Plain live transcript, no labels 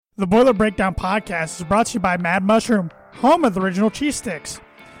The Boiler Breakdown podcast is brought to you by Mad Mushroom, home of the original cheese sticks.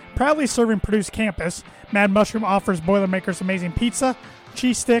 Proudly serving Purdue's campus, Mad Mushroom offers Boilermakers amazing pizza,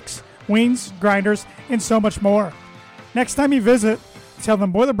 cheese sticks, wings, grinders, and so much more. Next time you visit, tell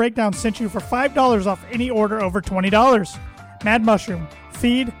them Boiler Breakdown sent you for $5 off any order over $20. Mad Mushroom,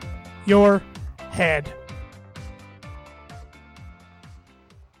 feed your head.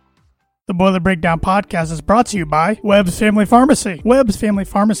 The Boiler Breakdown podcast is brought to you by Webb's Family Pharmacy. Webb's Family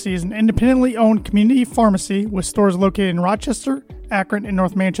Pharmacy is an independently owned community pharmacy with stores located in Rochester, Akron, and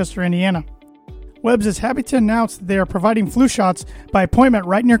North Manchester, Indiana. Webb's is happy to announce that they are providing flu shots by appointment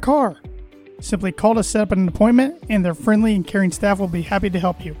right in your car. Simply call to set up an appointment, and their friendly and caring staff will be happy to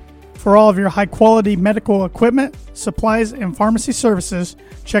help you. For all of your high-quality medical equipment, supplies, and pharmacy services,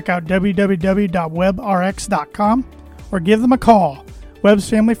 check out www.webrx.com or give them a call. Webb's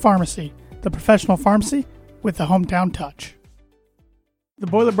Family Pharmacy, the professional pharmacy with the hometown touch. The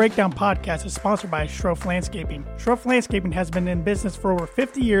Boiler Breakdown podcast is sponsored by Sroufe Landscaping. Sroufe Landscaping has been in business for over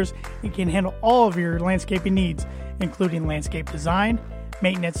 50 years and can handle all of your landscaping needs, including landscape design,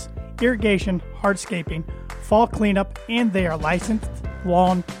 maintenance, irrigation, hardscaping, fall cleanup, and they are licensed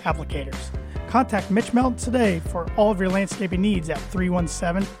lawn applicators. Contact Mitch Melton today for all of your landscaping needs at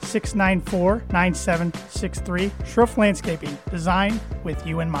 317-694-9763. Sroufe Landscaping, design with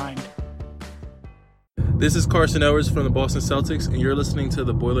you in mind. This is Carson Edwards from the Boston Celtics, and you're listening to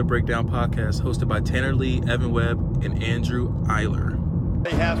the Boiler Breakdown podcast hosted by Tanner Lee, Evan Webb, and Andrew Eiler. They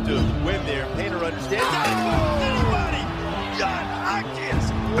have to win there. Painter understands. Anybody! John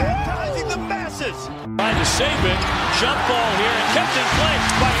Hopkins baptizing the masses. Trying to save it. Jump ball here and kept in place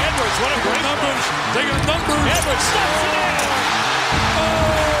by Edwards. What a great numbers. They got numbers. Edwards snaps it in. Oh!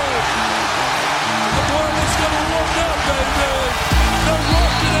 The Boilers going to walk up, baby. They're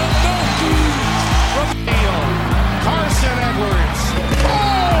walking up, from Carson Edwards. Oh,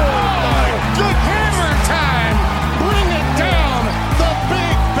 my good hammer time. Bring it down. The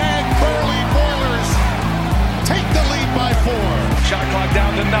big bad burly Boilers take the lead by 4. Shot clock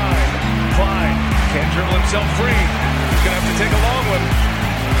down to 9. Klein can't dribble himself free. He's going to have to take a long one.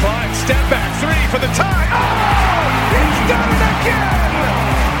 Klein, step back, 3 for the tie. Oh, he's done it again.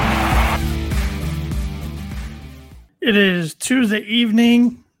 It is Tuesday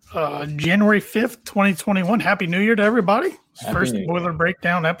evening, January 5th, 2021. Happy New Year to everybody. First Boiler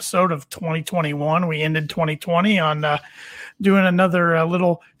Breakdown episode of 2021. We ended 2020 on doing another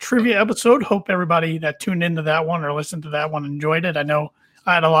little trivia episode. Hope everybody that tuned into that one or listened to that one enjoyed it. I know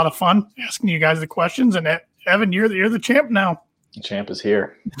I had a lot of fun asking you guys the questions. And Evan, you're the champ now. The champ is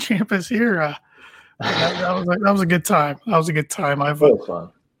here. The champ is here. That was a good time. That was a good time. I've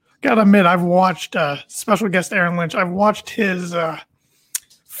fun. Got to admit, I've watched special guest Aaron Lynch. I've watched his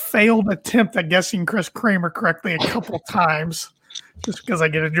failed attempt at guessing Chris Kramer correctly a couple times just because I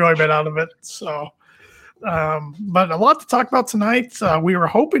get enjoyment out of it. So, but a lot to talk about tonight. We were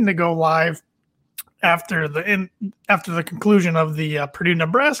hoping to go live after the conclusion of the Purdue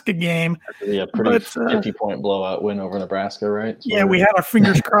Nebraska game. Yeah, pretty 50-point blowout win over Nebraska, right? Yeah, we had our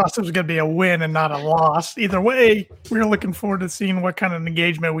fingers crossed it was going to be a win and not a loss. Either way, we were looking forward to seeing what kind of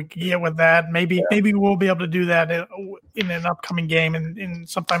engagement we could get with that. Maybe we'll be able to do that in an upcoming game and in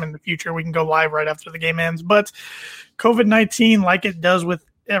sometime in the future. We can go live right after the game ends. But COVID-19, like it does with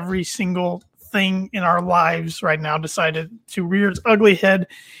every single thing in our lives right now, decided to rear its ugly head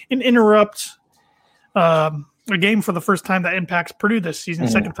and interrupt a game for the first time that impacts Purdue this season,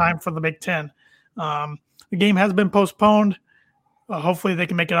 second time for the Big Ten. The game has been postponed. Hopefully they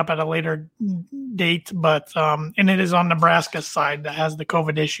can make it up at a later date, but and it is on Nebraska's side that has the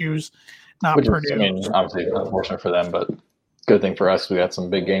COVID issues, not Purdue. I mean, obviously unfortunate for them, but good thing for us. We got some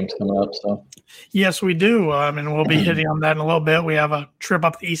big games coming up. So yes, we do, and we'll be hitting on that in a little bit. We have a trip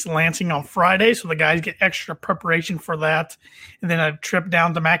up to East Lansing on Friday, so the guys get extra preparation for that, and then a trip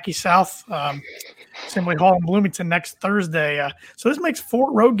down to Mackey South. Assembly Hall in Bloomington next Thursday. So this makes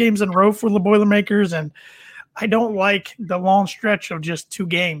 4 road games in a row for the Boilermakers, and I don't like the long stretch of just 2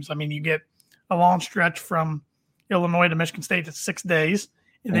 games. I mean, you get a long stretch from Illinois to Michigan State to 6 days,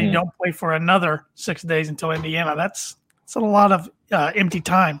 and then you don't play for another 6 days until Indiana. That's a lot of empty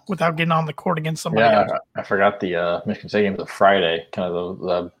time without getting on the court against somebody else. I forgot the Michigan State game was a Friday. Kind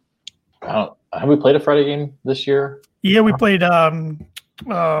of have we played a Friday game this year? Yeah, we played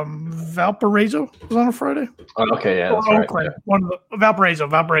Valparaiso was on a Friday. Oh, okay, yeah, that's right. Yeah. One of the Valparaiso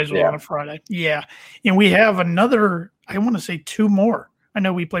was on a Friday. Yeah, and we have another. I want to say 2 more. I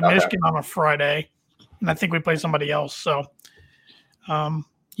know we played Michigan on a Friday, and I think we played somebody else. So,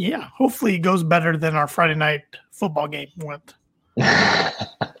 hopefully it goes better than our Friday night football game went.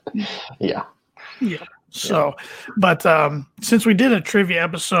 Yeah. So, but since we did a trivia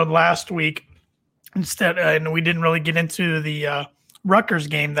episode last week, instead, and we didn't really get into the Rutgers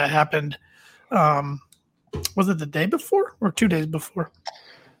game that happened. Was it the day before or 2 days before?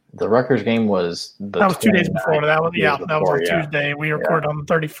 The Rutgers game was that was 2 days before. That was that was on Tuesday. We recorded on the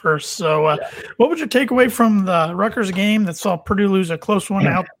 31st. So, what was your takeaway from the Rutgers game that saw Purdue lose a close one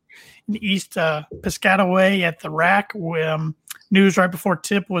out in East Piscataway at the Rack? News right before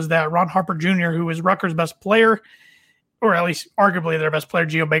tip was that Ron Harper Jr., who is Rutgers' best player, or at least arguably their best player,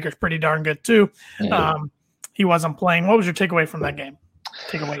 Geo Baker's pretty darn good too. Mm-hmm. He wasn't playing. What was your takeaway from that game?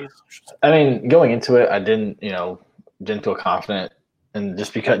 Takeaways. I mean, going into it, I didn't feel confident, and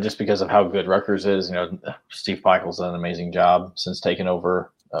just because of how good Rutgers is, Steve Pikiell's done an amazing job since taking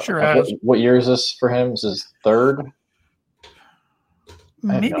over. Sure has. What year is this for him? This is third.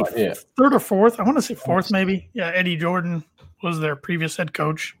 Maybe third or fourth. I want to say fourth, maybe. Yeah, Eddie Jordan was their previous head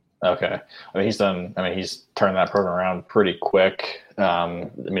coach. Okay. He's turned that program around pretty quick.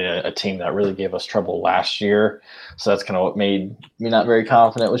 A team that really gave us trouble last year. So that's kind of what made me not very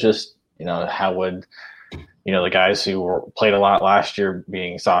confident, was just, how would, the guys who played a lot last year,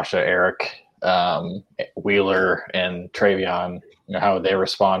 being Sasha, Eric, Wheeler, and Travion, how would they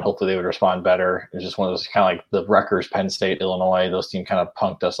respond? Hopefully they would respond better. It's just one of those kind of like the Rutgers, Penn State, Illinois. Those teams kind of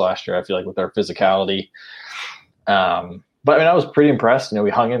punked us last year, I feel like, with their physicality. But I was pretty impressed. We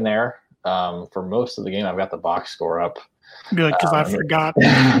hung in there for most of the game. I've got the box score up. Good, because I forgot.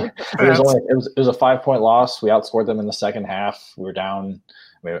 It was a 5-point loss. We outscored them in the second half. We were down.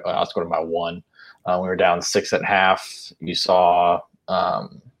 I outscored them by 1. We were down 6 at half. You saw.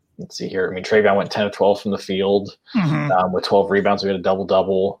 Let's see here. Travion went 10 of 12 from the field with 12 rebounds. We had a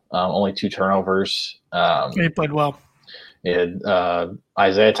double-double. Only 2 turnovers. He played well.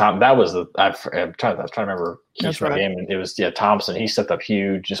 Isaiah Thompson. That was I was trying to remember keys for the game. And it was Thompson. He stepped up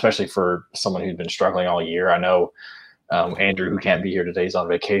huge, especially for someone who'd been struggling all year. I know Andrew, who can't be here today, is on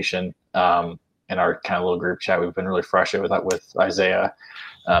vacation. In our kind of little group chat, we've been really frustrated with that with Isaiah.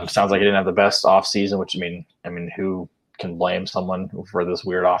 Sounds like he didn't have the best off season, which who can blame someone for this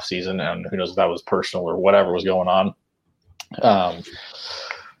weird off season? And who knows if that was personal or whatever was going on.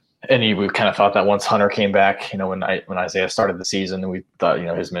 And we kind of thought that once Hunter came back, when Isaiah started the season, we thought,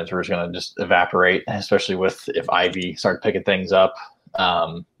 his minutes were going to just evaporate, especially if Ivy started picking things up.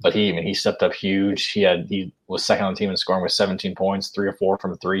 But he stepped up huge. He was second on the team in scoring with 17 points, 3 of 4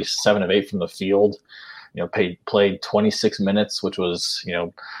 from 3, 7 of 8 from the field. Played 26 minutes, which was,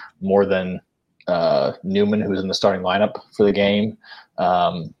 more than Newman, who was in the starting lineup for the game.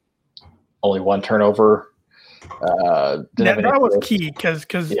 Only 1 turnover. That was key because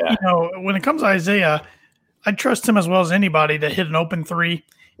when it comes to Isaiah, I trust him as well as anybody to hit an open 3,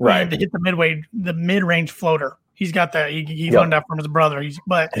 right, and to hit the mid-range floater. He's got that. He learned that from his brother.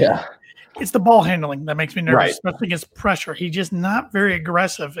 It's the ball handling that makes me nervous, right, especially against pressure. He's just not very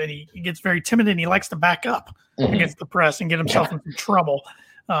aggressive, and he gets very timid, and he likes to back up against the press and get himself into trouble.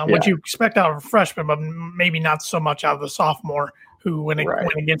 What you expect out of a freshman, but maybe not so much out of the sophomore who went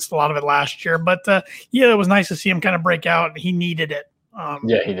against a lot of it last year. But, it was nice to see him kind of break out. He needed it.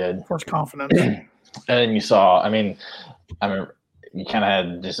 He did. For his confidence. And you saw, you kind of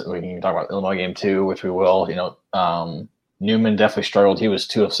had just – we can talk about the Illinois game too, which we will. Newman definitely struggled. He was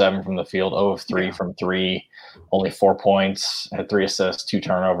 2 of 7 from the field, 0 of 3 from 3, only 4 points, had 3 assists, 2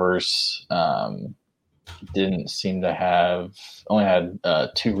 turnovers. Didn't seem to have – only had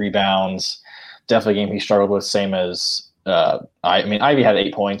 2 rebounds. Definitely a game he struggled with, same as Ivy had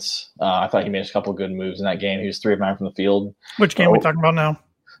 8 points. I thought he made a couple of good moves in that game. He was 3 of 9 from the field. Which game are we talking about now?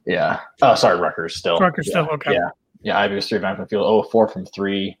 Yeah. Oh, sorry, Rutgers still. Okay. Yeah, Ivy was 3 of 9 from the field. 0 of 4 from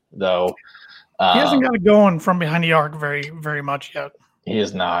 3, though. He hasn't got it going from behind the arc very, very much yet. He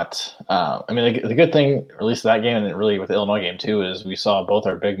is not. The good thing, at least that game, and really with the Illinois game too, is we saw both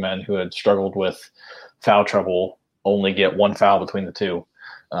our big men who had struggled with foul trouble only get 1 foul between the two.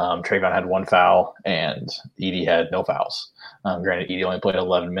 Travion had 1 foul, and Edie had no fouls. Granted, Edie only played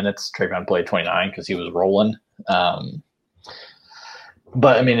 11 minutes. Travion played 29 because he was rolling.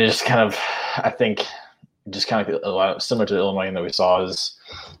 But it just kind of, I think, just kind of a lot similar to the Illinois game that we saw, is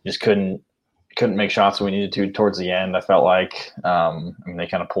just couldn't make shots when we needed to towards the end. I felt like they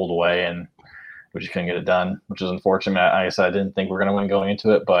kind of pulled away and we just couldn't get it done, which is unfortunate. Like I said, I didn't think we were going to win going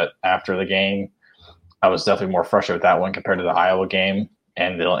into it, but after the game, I was definitely more frustrated with that one compared to the Iowa game.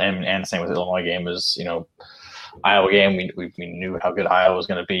 And same with the Illinois game is, Iowa game, we knew how good Iowa was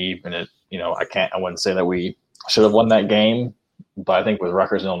going to be. And I wouldn't say that we should have won that game, but I think with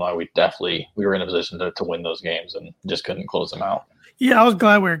Rutgers and Illinois, we were in a position to win those games and just couldn't close them out. Yeah, I was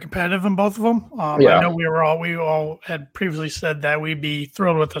glad we were competitive in both of them. I know we all had previously said that we'd be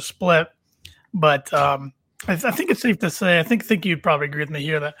thrilled with a split. But I think it's safe to say, I think you'd probably agree with me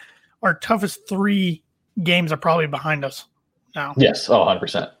here that our toughest 3 games are probably behind us now. Yes,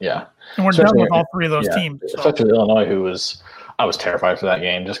 100%. Yeah, and we're done with all 3 of those teams. So. Especially Illinois, I was terrified for that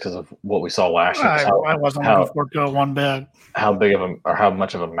game just because of what we saw last year. I wasn't looking forward to it one bit. How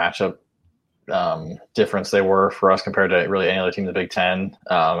much of a matchup difference they were for us compared to really any other team in the Big Ten.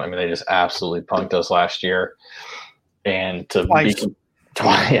 They just absolutely punked us last year, and to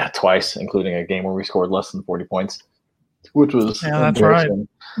twice, including a game where we scored less than 40 points, which was that's right.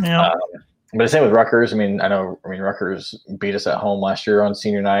 Yeah. But the same with Rutgers. Rutgers beat us at home last year on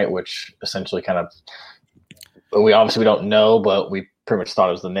senior night, which essentially we obviously don't know, but we pretty much thought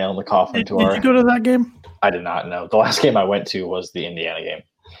it was the nail in the coffin. Did you go to that game? I did not know. The last game I went to was the Indiana game.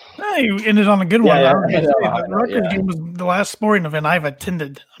 You ended on a good one. The Rutgers game was the last sporting event I've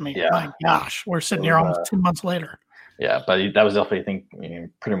attended. My gosh, we're sitting here almost 2 months later. Yeah, but that was definitely,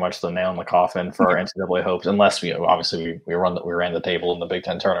 pretty much the nail in the coffin for our NCAA hopes. Unless we ran the table in the Big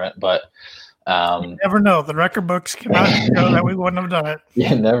Ten tournament, but you never know. The record books cannot show that we wouldn't have done it.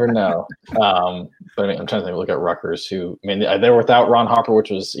 You never know. But I'm trying to look at Rutgers, who they were without Ron Harper,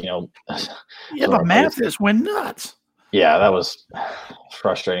 which was but Mathis went nuts. Yeah, that was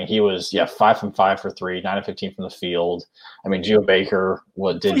frustrating. He was 5 from 5 for 3, 9 of 15 from the field. Gio Baker,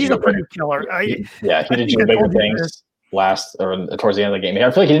 he's a pretty killer. He did Gio Baker things towards the end of the game.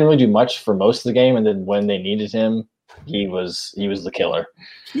 I feel like he didn't really do much for most of the game, and then when they needed him, he was the killer.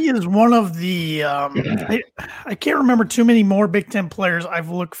 He is one of the I can't remember too many more Big Ten players I've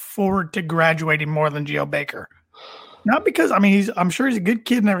looked forward to graduating more than Gio Baker. Not because I'm sure he's a good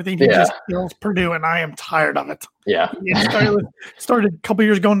kid and everything. He just kills Purdue, and I am tired of it. Yeah, he started a couple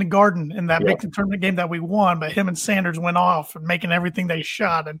years ago in the Garden in that Big Ten tournament game that we won, but him and Sanders went off and making everything they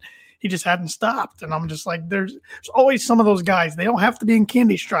shot, and he just hadn't stopped. And I'm just like, there's always some of those guys. They don't have to be in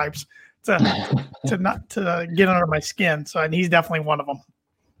candy stripes to get under my skin. So, and he's definitely one of them.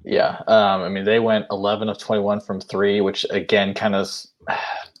 Yeah, they went 11 of 21 from 3, which again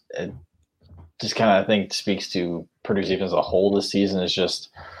I think speaks to Purdue's defense as a whole this season. Is just,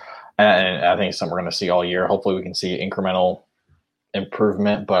 and I think it's something we're going to see all year. Hopefully, we can see incremental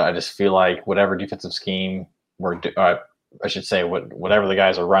improvement. But I just feel like whatever defensive scheme whatever the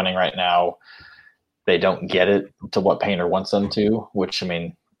guys are running right now, they don't get it to what Painter wants them to. Which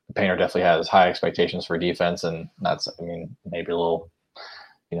Painter definitely has high expectations for defense, and that's maybe a little,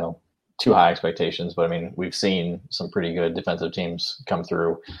 too high expectations. But we've seen some pretty good defensive teams come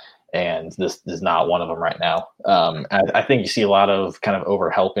through. And this is not one of them right now. I think you see a lot of kind of over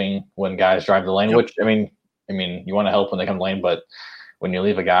helping when guys drive the lane, which you want to help when they come to lane, but when you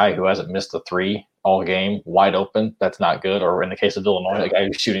leave a guy who hasn't missed a 3 all game wide open, that's not good. Or in the case of Illinois, a guy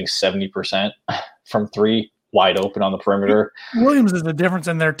who's shooting 70% from 3 wide open on the perimeter. Williams is the difference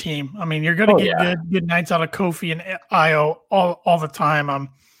in their team. You're going to get good nights out of Kofi and Io all the time.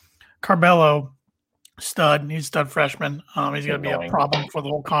 Carbello. Stud. He's a stud freshman. He's going to be a problem for the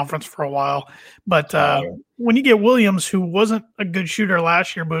whole conference for a while. But when you get Williams, who wasn't a good shooter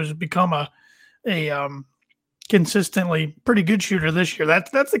last year, but has become a consistently pretty good shooter this year,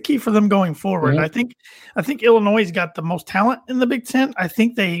 that's the key for them going forward. Mm-hmm. I think Illinois has got the most talent in the Big Ten. I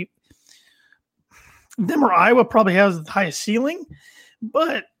think them or Iowa probably has the highest ceiling,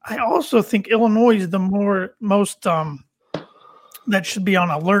 but I also think Illinois is the most that should be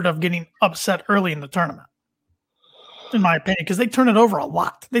on alert of getting upset early in the tournament, in my opinion, because they turn it over a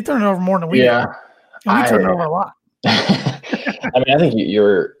lot. They turn it over more than we do. And we turn it over a lot. I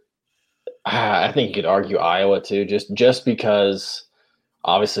think you could argue Iowa too, just because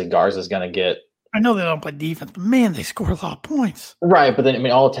obviously Garza's going to get. I know they don't play defense, but man, they score a lot of points. Right, but then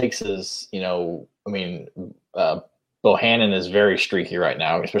all it takes is Bohannon is very streaky right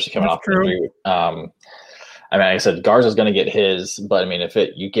now, especially coming off injury. Like I said, Garza's going to get his, but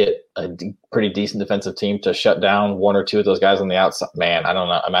you get a pretty decent defensive team to shut down 1 or 2 of those guys on the outside, man, I don't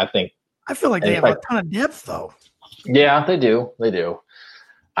know. I feel like they have a ton of depth, though. Yeah, they do.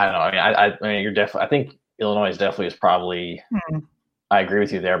 I don't know. You're definitely. I think Illinois definitely is probably. Mm-hmm. I agree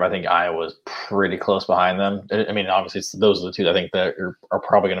with you there, but I think Iowa's pretty close behind them. Obviously, those are the 2 that I think that are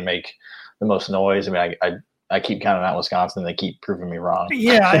probably going to make the most noise. I keep counting out Wisconsin. They keep proving me wrong.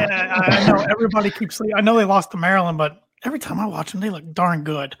 Yeah, I know. Everybody keeps – I know they lost to Maryland, but every time I watch them, they look darn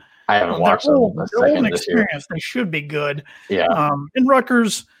good. I haven't watched them a second this year. They should be good. Yeah. In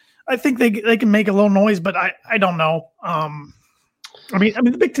Rutgers, I think they can make a little noise, but I don't know.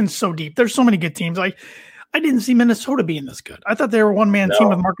 The Big Ten's so deep. There's so many good teams. I didn't see Minnesota being this good. I thought they were a one-man team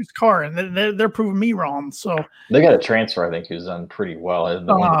with Marcus Carr, and they're proving me wrong. So they got a transfer, I think, who's done pretty well. Isn't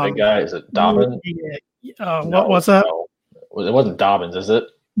the big guy? Is it Dobbins? What's that? No. It wasn't Dobbins, is it?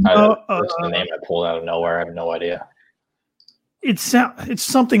 That's the name I pulled out of nowhere. I have no idea. It's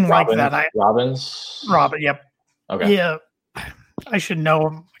something Robbins, like that. Robbins? Robin, yep. Okay. Yeah. I should know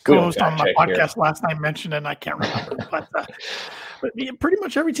him. Co-host on my podcast last night mentioned it, and I can't remember. But yeah, pretty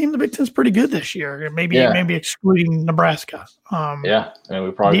much every team in the Big Ten is pretty good this year. Maybe excluding Nebraska. I mean,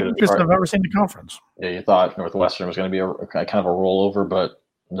 we probably deepest I've ever seen the conference. Yeah, you thought Northwestern was going to be a kind of a rollover, but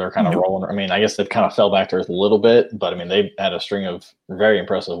they're kind of rolling. I mean, I guess they've kind of fell back to earth a little bit, but I mean, they had a string of very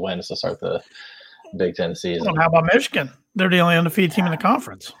impressive wins to start the Big Ten season. Well, how about Michigan? They're the only undefeated team in the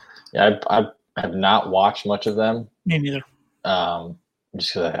conference. Yeah, I have not watched much of them. Me neither.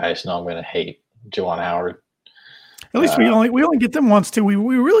 Just because I just know I'm going to hate Juwan Howard. At least we only get them once too. We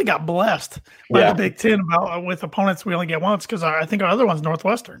really got blessed by the Big Ten with opponents we only get once because I think our other one's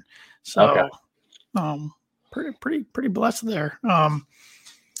Northwestern. So, pretty blessed there.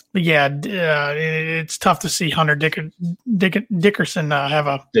 But yeah, it's tough to see Hunter Dickerson have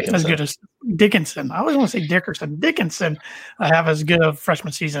as good as Dickinson. I always want to say Dickinson have as good a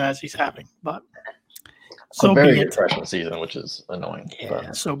freshman season as he's having, but so very be good it. freshman season, which is annoying.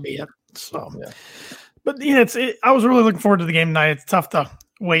 Yeah, so be it. So, but yeah, I was really looking forward to the game tonight. It's tough to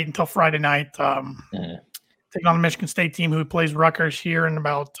wait until Friday night. Taking on the Michigan State team who plays Rutgers here in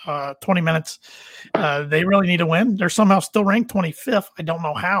about 20 minutes. They really need to win. They're somehow still ranked 25th. I don't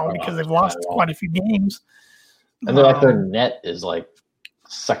know how because they've lost quite a few games. And they're their net is like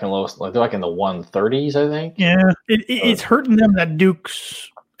second lowest. Like they're like in the 130s, I think. Yeah, it's hurting them that Duke's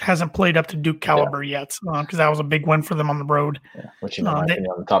hasn't played up to Duke caliber yet because that was a big win for them on the road. Yeah, which on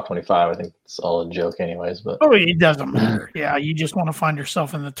the top 25, I think it's all a joke anyways. But it doesn't matter. Yeah, you just want to find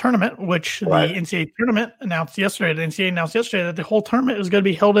yourself in the tournament, which the NCAA tournament announced yesterday. The NCAA announced yesterday that the whole tournament is going to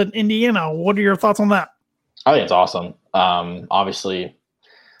be held in Indiana. What are your thoughts on that? I think it's awesome. Obviously,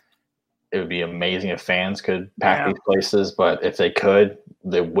 it would be amazing if fans could pack these places, but if they could,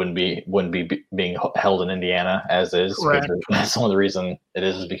 they wouldn't be being held in Indiana as is. That's one of the reason it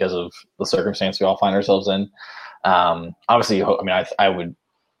is because of the circumstance we all find ourselves in. Obviously, I mean, I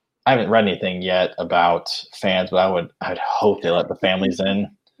haven't read anything yet about fans, but I'd hope they let the families in.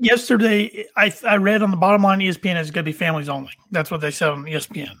 Yesterday, I read on the bottom line ESPN is going to be families only. That's what they said on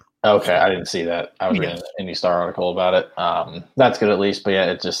ESPN. Okay, I didn't see that. I was reading an Indy Star article about it. That's good at least, but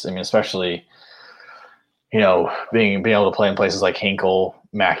yeah, it just, I mean, especially, being able to play in places like Hinkle,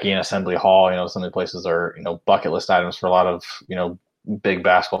 Mackey, and Assembly Hall, some of the places are, bucket list items for a lot of, big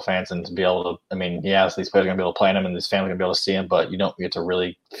basketball fans, and to be able to, I mean, yes, these players are going to be able to play in them and this family going to be able to see them, but you don't get to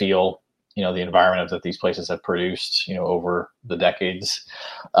really feel, the environment that these places have produced, over the decades.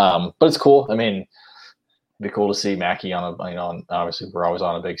 But it's cool. I mean, it'd be cool to see Mackey on obviously we're always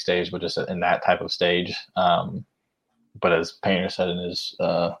on a big stage, but just in that type of stage. But as Painter said in his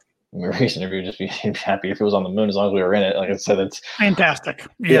recent interview, just be happy if it was on the moon as long as we were in it. Like I said, it's fantastic.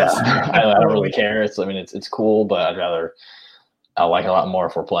 Yes. Yeah, I don't really care. It's cool, but I like it a lot more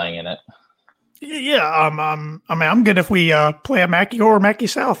if we're playing in it. Yeah, I'm good if we play at Mackey or Mackey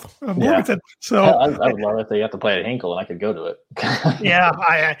South. So I would love if they have to play at Hinkle and I could go to it.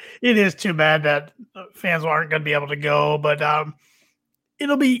 Yeah, it is too bad that fans aren't going to be able to go, but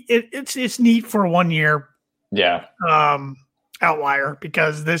it'll be it's neat for 1 year. Yeah. Outlier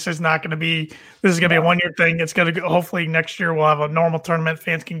because this is going to be a 1 year thing. It's going to go, hopefully next year we'll have a normal tournament.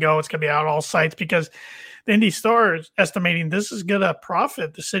 Fans can go. It's going to be out all sites because the Indy Star is estimating this is going to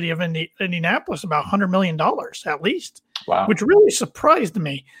profit the city of Indianapolis about $100 million at least. Wow. Which really surprised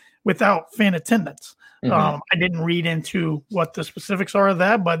me without fan attendance. Mm-hmm. I didn't read into what the specifics are of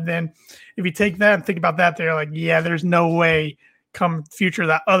that, but then if you take that and think about that, they're like, yeah, there's no way come future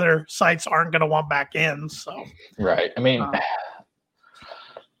that other sites aren't going to want back in. So, right. I mean,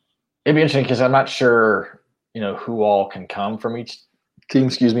 it'd be interesting because I'm not sure, who all can come from each team,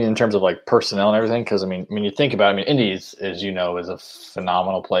 in terms of like personnel and everything. Because I mean, you think about it, Indy is a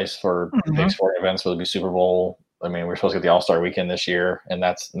phenomenal place for big sporting events, whether it be Super Bowl. I mean, we're supposed to get the All-Star weekend this year, and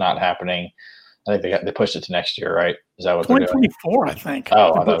that's not happening. I think they pushed it to next year, right? Is that what 2024? I think.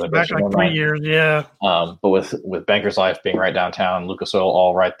 Oh, I thought back like 3 years. Yeah. But with Bankers Life being right downtown, Lucas Oil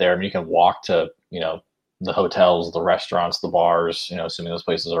all right there, I mean, you can walk to the hotels, the restaurants, the bars. Assuming those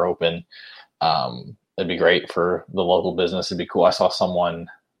places are open. It'd be great for the local business. It'd be cool. I saw someone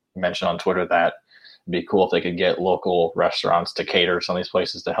mention on Twitter that it'd be cool if they could get local restaurants to cater some of these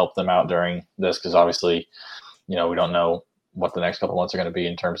places to help them out during this, because obviously, we don't know what the next couple of months are going to be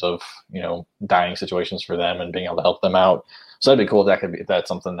in terms of dining situations for them and being able to help them out. So that'd be cool. If that's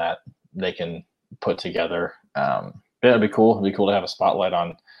something that they can put together. It'd be cool. It'd be cool to have a spotlight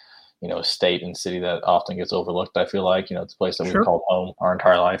on a state and city that often gets overlooked. I feel like it's a place that we've called home our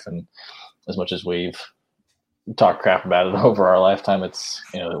entire life, and as much as we've talk crap about it over our lifetime. It's,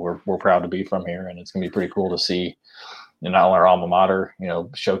 we're proud to be from here, and it's going to be pretty cool to see, not only our alma mater,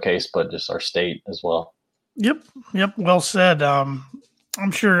 showcase, but just our state as well. Yep. Well said. I'm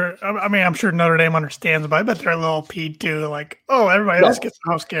sure Notre Dame understands, but I bet they're a little peed too. Like, oh, everybody else gets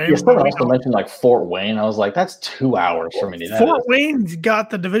a house game. Yeah, someone also mentioned like Fort Wayne. I was like, that's 2 hours from me. Fort Wayne's got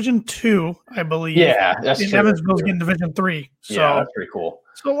the Division II, I believe. Yeah, that's true. Evansville's getting Division III. So, yeah, that's pretty cool.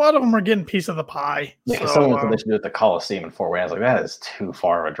 So a lot of them are getting a piece of the pie. Yeah, someone said they should do it at the Coliseum in Fort Wayne. I was like, that is too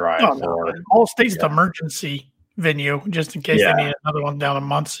far of a drive. All State's the emergency venue, just in case they need another one down in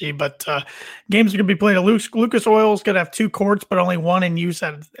Muncie. But games are going to be played at Lucas Oil's going to have 2 courts, but only one in use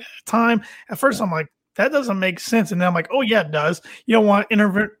at a time. At first, I'm like, that doesn't make sense. And then I'm like, oh, yeah, it does. You don't want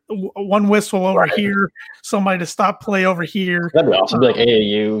one whistle over here, somebody to stop play over here. That'd be awesome. It'd be like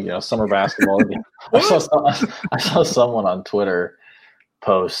AAU, summer basketball. I saw someone on Twitter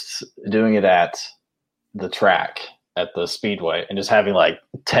post doing it at the track at the Speedway and just having like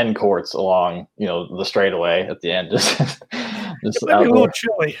 10 courts along, the straightaway at the end. Just it might be a little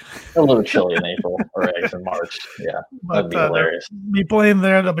chilly. A little chilly in April or in March. Yeah, that'd be hilarious. They'll be playing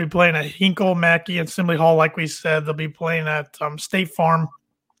there. They'll be playing at Hinkle, Mackey, and Assembly Hall, like we said. They'll be playing at State Farm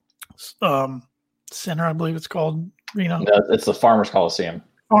Center, I believe it's called. It's the Farmers Coliseum.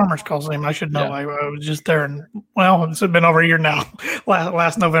 Farmers Coliseum. I should know. Yeah. I was just there, and it's been over a year now,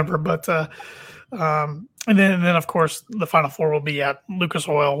 last November. But and then of course the Final Four will be at Lucas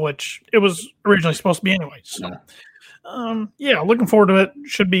Oil, which it was originally supposed to be anyway. So, looking forward to it.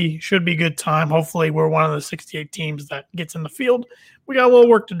 Should be good time. Hopefully, we're one of the 68 teams that gets in the field. We got a little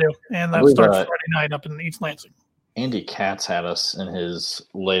work to do, and that starts Friday night up in East Lansing. Andy Katz had us in his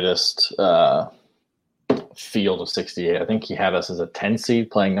latest field of 68. I think he had us as a 10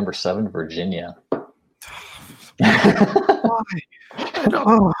 seed playing number 7 Virginia. Why? I don't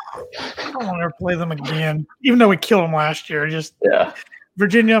want to ever play them again, even though we killed them last year.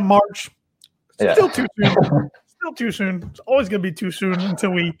 Virginia, March, still too soon. Still too soon. It's always going to be too soon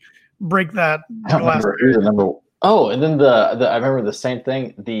until we break that glass. And then I remember the same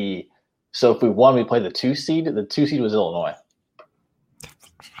thing. So if we won, we played the 2 seed. The 2 seed was Illinois,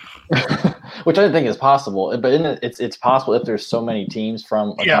 which I didn't think is possible. But it's possible if there's so many teams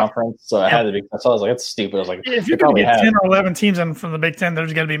from a conference. So I had to be. So I was like, that's stupid. I was like, if you're going to get 10 or 11 teams in from the Big Ten,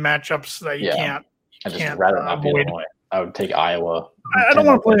 there's going to be matchups that you can't. I just rather not be Illinois. I would take Iowa. I don't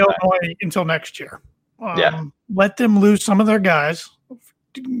want to play Illinois until next year. Let them lose some of their guys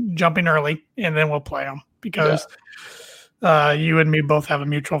jumping early, and then we'll play them because you and me both have a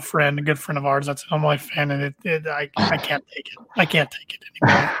mutual friend, a good friend of ours that's an Illinois fan, and I can't take it. I can't take it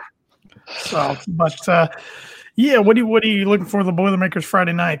anymore. So, but what are you looking for the Boilermakers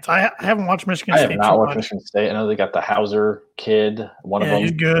Friday night? I haven't watched Michigan State. I have not watched Michigan State. I know they got the Hauser kid. One of them.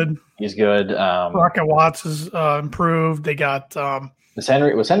 He's good. Rocket Watts is improved. They got was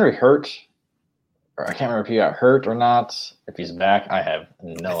Henry hurt? Or I can't remember if he got hurt or not. If he's back, I have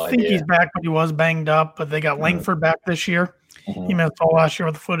no idea. I think he's back, but he was banged up. But they got Langford back this year. Mm-hmm. He missed all last year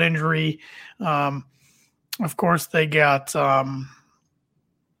with a foot injury. Of course, they got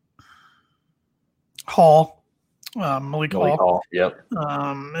Hall, Malik Hall. Yep.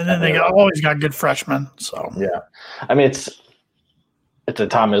 And then they always got good freshmen. So I mean it's a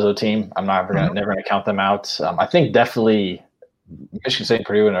Tom Izzo team. I'm never gonna count them out. I think definitely Michigan State and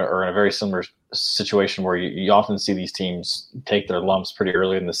Purdue are in a very similar situation where you often see these teams take their lumps pretty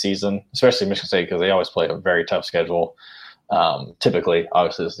early in the season, especially Michigan State because they always play a very tough schedule. Typically,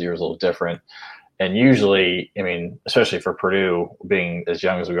 obviously, this year is a little different. And usually, I mean, especially for Purdue being as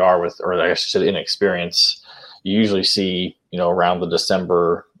young as we are or I guess you said inexperience, you usually see, around the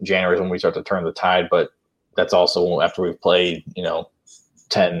December, January is when we start to turn the tide. But that's also after we've played,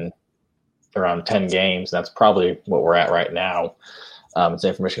 around 10 games. That's probably what we're at right now.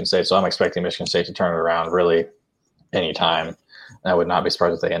 Same for Michigan State. So I'm expecting Michigan State to turn it around really anytime. And I would not be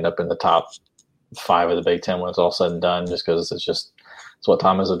surprised if they end up in the top 5 of the Big Ten when it's all said and done, just because it's what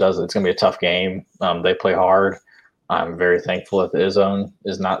Tom Izzo does. It's going to be a tough game. They play hard. I'm very thankful that the Izzone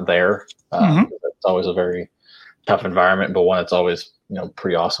is not there. It's always a very tough environment, but one, it's always,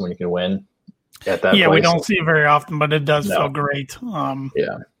 pretty awesome when you can win at that place. We don't see it very often, but it does feel great.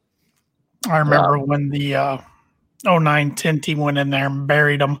 I remember when the 09-10 team went in there and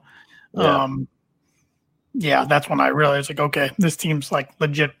buried them. That's when I realized, okay, this team's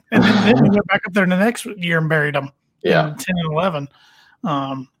legit. And then we went back up there in the next year and buried them. 10 and 11.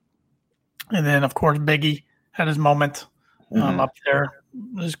 And then, of course, Biggie had his moment up there.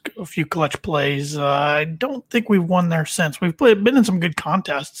 There's a few clutch plays. I don't think we've won there since. We've been in some good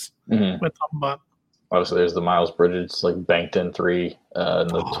contests with them, but obviously there's the Miles Bridges like banked in three in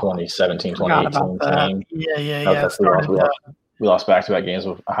the 2017-2018 team. Yeah. We lost back-to-back games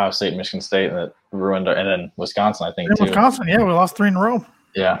with Ohio State and Michigan State, and it ruined our, and then Wisconsin, I think, too. Wisconsin, yeah, we lost 3 in a row.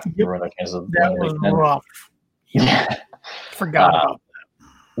 Yeah, ruined our chances of that was rough. Yeah. Forgot about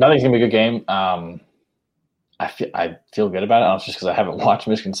that. I think it's going to be a good game. I feel good about it. I don't know, just because I haven't watched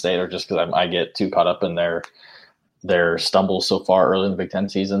Michigan State or just because I get too caught up in their stumbles so far early in the Big Ten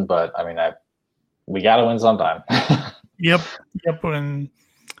season. But, I mean, we got to win sometime. Yep. And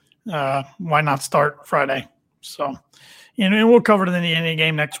why not start Friday? So, and we'll cover the Indiana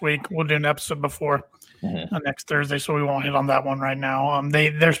game next week. We'll do an episode before next Thursday, so we won't hit on that one right now.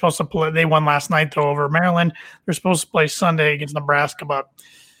 They're supposed to play. They won last night, though, over Maryland. They're supposed to play Sunday against Nebraska, but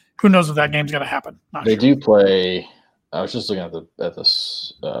who knows if that game's going to happen. They do play – I was just looking at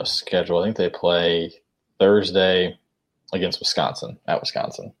the schedule. I think they play Thursday against Wisconsin, at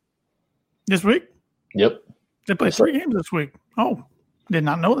Wisconsin. This week? Yep. They play 3 games this week. Oh, did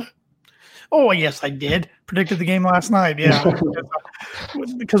not know that. Oh, yes, I did. Predicted the game last night, yeah.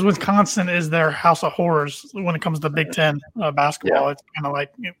 Because Wisconsin is their house of horrors when it comes to Big Ten basketball. Yeah. It's kind of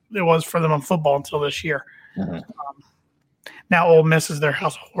like it was for them in football until this year. Mm-hmm. Now Ole Miss is their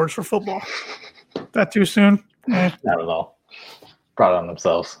house of horrors for football. That too soon? Not at all. Proud on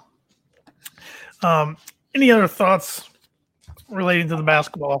themselves. Any other thoughts relating to the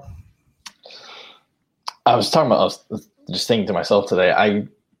basketball? I was just thinking to myself today,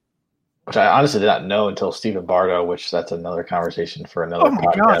 which I honestly did not know until Stephen Bardo, which that's another conversation for another podcast. Oh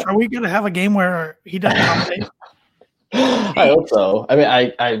my gosh, are we going to have a game where he doesn't commentate? I hope so.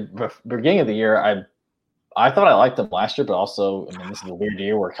 I mean, beginning of the year, I thought I liked him last year, but also, I mean, this is a weird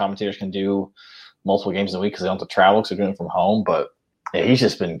year where commentators can do multiple games a week because they don't have to travel because they're doing it from home. But yeah, he's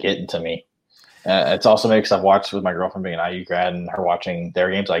just been getting to me. It's also maybe because I've watched with my girlfriend being an IU grad and her watching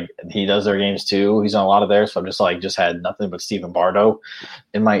their games. Like he does their games too. He's on a lot of theirs. So I've just had nothing but Stephen Bardo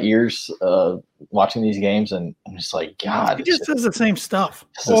in my ears watching these games, and I'm just like, God, he just says the same stuff.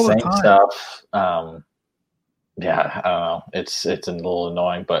 All the same stuff. Yeah, I don't know. It's a little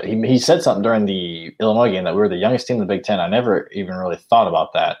annoying, but he said something during the Illinois game that we were the youngest team in the Big Ten. I never even really thought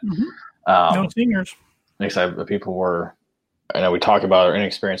about that. Mm-hmm. No seniors. Because people were. I know we talk about our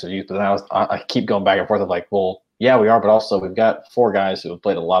inexperience of youth, but then I keep going back and forth of like, well, yeah, we are, but also we've got 4 guys who have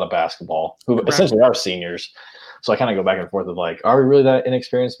played a lot of basketball who essentially are seniors. So I kind of go back and forth of like, are we really that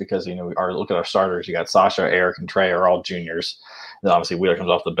inexperienced? Because, look at our starters. You got Sasha, Eric, and Trey are all juniors. And then obviously Wheeler comes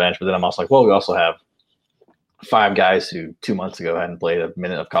off the bench, but then I'm also like, well, we also have 5 guys who 2 months ago hadn't played a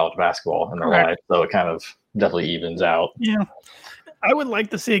minute of college basketball in their life. So it kind of definitely evens out. Yeah. I would like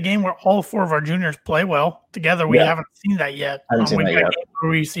to see a game where all 4 of our juniors play well together. We haven't seen that yet. I haven't seen that yet.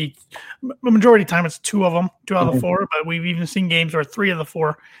 Where we see the majority of the time it's 2 of them, 2 out of the 4, but we've even seen games where 3 of the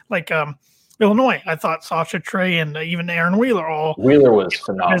 4, like Illinois. I thought Sasha, Trey, and even Aaron Wheeler Wheeler was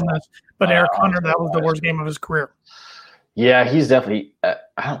phenomenal. Business, but Eric Hunter, that was the worst game of his career. Yeah, he's definitely I'm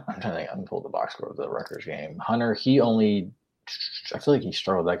trying to think. I'm pulled the box score of the Rutgers game. Hunter, I feel like he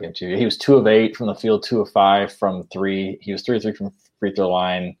struggled that game too. He was 2 of 8 from the field, 2 of 5 from 3. He was 3 of 3 from free throw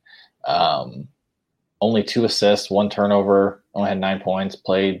line. Only 2 assists, 1 turnover. Only had 9 points.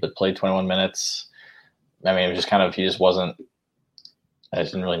 Played 21 minutes. I mean, it was just kind of he just wasn't. I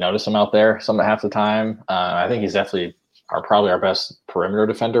just didn't really notice him out there some half the time. I think he's definitely probably our best perimeter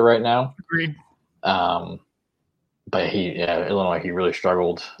defender right now. Agreed. But Illinois, he really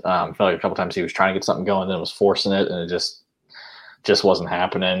struggled. Felt like a couple times he was trying to get something going, then was forcing it, and it just wasn't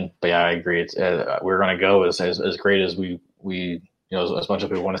happening. But yeah, I agree. It's we're going to go as great as we as much as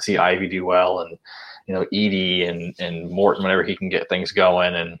we want to see Ivy do well, and Edie and Morton whenever he can get things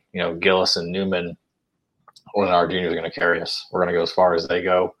going, and Gillis and Newman, when our juniors are going to carry us, we're going to go as far as they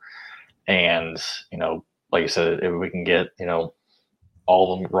go. And like you said, if we can get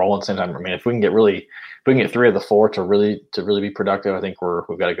all of them rolling at the same time. I mean, if we can get 3 of the 4 to really be productive, I think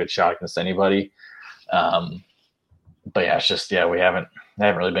we've got a good shot against anybody. But yeah, it's just they haven't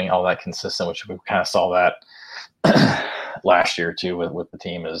really been all that consistent, which we kind of saw that last year too with the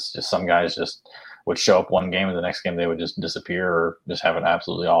team. Is just some guys just would show up one game and the next game they would just disappear or just have an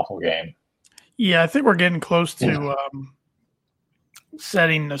absolutely awful game. Yeah, I think we're getting close to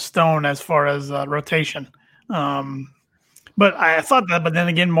setting the stone as far as rotation. But I thought that, but then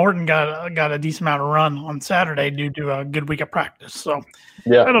again, Morton got a decent amount of run on Saturday due to a good week of practice. So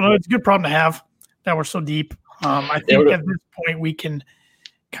yeah, I don't know. It's a good problem to have that we're so deep. I think at this point we can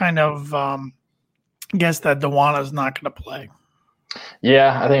kind of guess that Dewana is not going to play.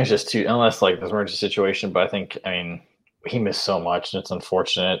 Yeah, I think it's just unless like there's an emergency situation. But I mean, he missed so much, and it's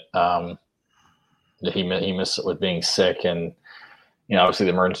unfortunate that he missed it with being sick, and obviously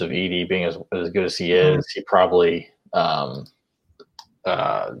the emergence of Edey being as good as he is, he probably I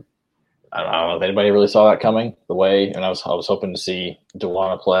don't know if anybody really saw that coming the way, and I was hoping to see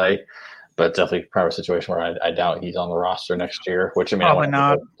DeWanna play, but definitely probably a situation where I doubt he's on the roster next year, which I mean, Probably I not.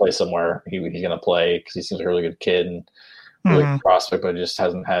 want him to play somewhere he's going to play because he seems like a really good kid and really good prospect, but just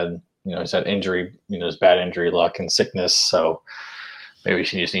hasn't had, he's had injury, his bad injury luck and sickness. So maybe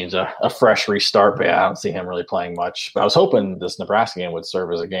she just needs a fresh restart, but yeah, I don't see him really playing much. But I was hoping this Nebraska game would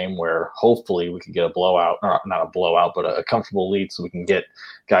serve as a game where hopefully we could get a blowout, or not a blowout, but a comfortable lead so we can get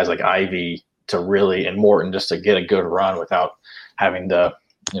guys like Ivy to really, and Morton, just to get a good run without having to,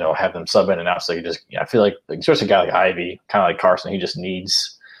 have them sub in and out. So you just, I feel like, especially a guy like Ivy, kind of like Carson, he just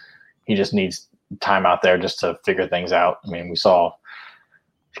needs time out there just to figure things out. I mean, we saw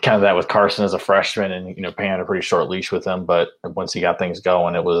kind of that with Carson as a freshman and, paying a pretty short leash with him. But once he got things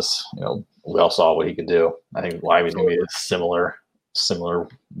going, it was, we all saw what he could do. I think Ivy's going to be a similar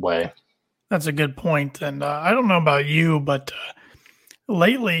way. That's a good point. And I don't know about you, but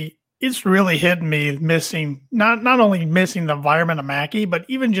lately it's really hit me missing, not only missing the environment of Mackey, but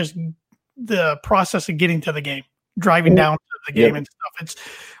even just the process of getting to the game, driving down to the game and stuff. It's,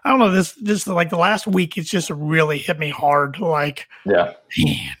 I don't know, this like the last week, it's just really hit me hard. Like, man,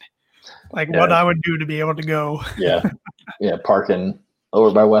 what I would do to be able to go. Parking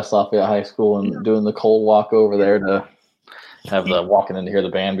over by West Lafayette High School and doing the cold walk over there to have the walking in to hear the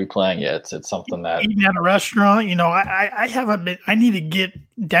band be playing. Yeah, it's something that eating at a restaurant. I haven't been. I need to get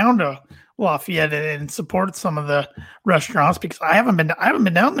down to Lafayette and support some of the restaurants because I haven't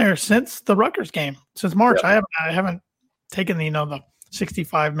been down there since the Rutgers game, since March. I haven't taken the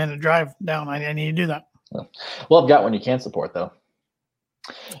 65-minute drive down. I need to do that. Well, I've got one you can support though.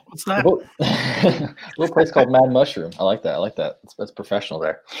 What's that? A little place called Mad Mushroom. I like that. That's professional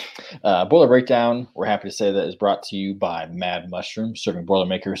there. Boiler Breakdown, we're happy to say that is brought to you by Mad Mushroom, serving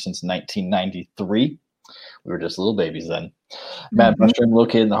Boilermakers since 1993. We were just little babies then. Mad Mushroom,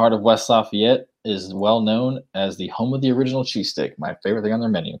 located in the heart of West Lafayette, is well known as the home of the original cheese steak, my favorite thing on their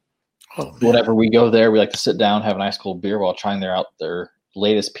menu. Whenever we go there, we like to sit down, have an ice cold beer while trying their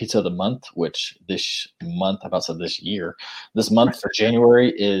latest pizza of the month, which this month for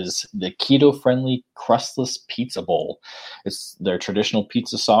January is the keto-friendly crustless pizza bowl. It's their traditional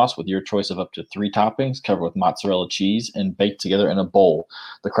pizza sauce with your choice of up to 3 toppings, covered with mozzarella cheese and baked together in a bowl.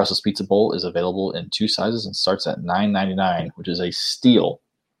 The crustless pizza bowl is available in 2 sizes and starts at $9.99, which is a steal.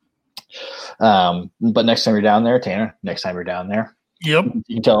 But next time you're down there, Tanner, you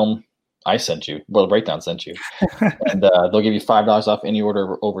can tell them I sent you. Well, Breakdown sent you. And they'll give you $5 off any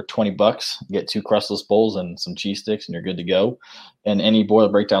order over $20. Get 2 crustless bowls and some cheese sticks, and you're good to go. And any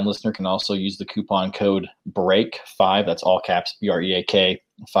Boiler Breakdown listener can also use the coupon code BREAK5. That's all caps, BREAK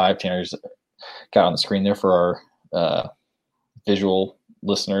 5. Tanner's got on the screen there for our visual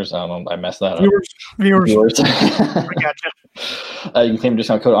listeners. I don't know. I messed that up. Viewers. I gotcha. You can claim a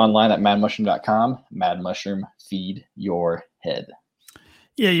discount code online at madmushroom.com. Mad Mushroom, feed your head.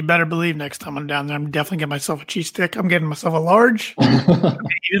 Yeah, you better believe next time I'm down there, I'm definitely getting myself a cheese stick. I'm getting myself a large. I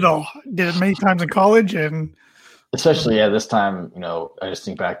eat it all. Did it many times in college, and especially this time. I just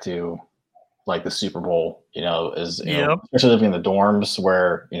think back to like the Super Bowl. Especially living in the dorms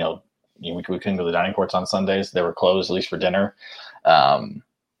where we couldn't go to the dining courts on Sundays. They were closed at least for dinner.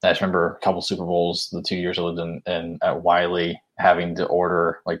 I just remember a couple Super Bowls, the 2 years I lived in at Wiley, having to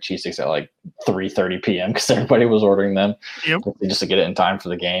order like cheese sticks at like 3:30 p.m. because everybody was ordering them just to get it in time for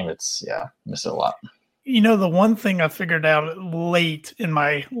the game. Miss it a lot. The one thing I figured out late in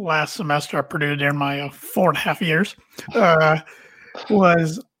my last semester at Purdue during my 4.5 years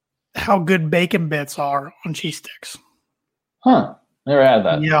was how good bacon bits are on cheese sticks. Huh. Never had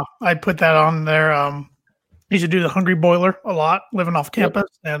that. Yeah, I put that on there. I used to do the Hungry Boiler a lot, living off campus,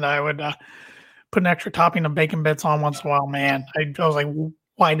 and I would put an extra topping of bacon bits on once in a while. Man, I was like,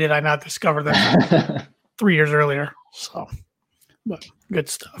 why did I not discover that 3 years earlier? So, but good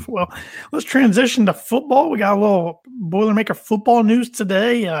stuff. Well, let's transition to football. We got a little Boilermaker football news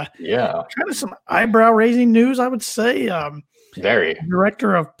today. Kind of some eyebrow-raising news, I would say. Very.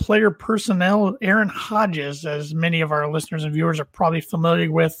 Director of Player Personnel, Aaron Hodges, as many of our listeners and viewers are probably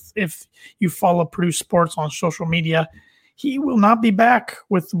familiar with if you follow Purdue sports on social media. He will not be back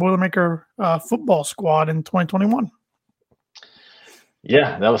with the Boilermaker football squad in 2021.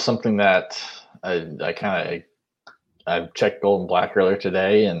 Yeah, that was something that I checked Gold and Black earlier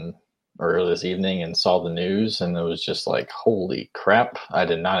today or earlier this evening and saw the news, and it was just like, holy crap. I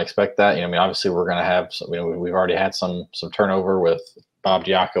did not expect that. Obviously we're going to have some, we've already had some turnover with Bob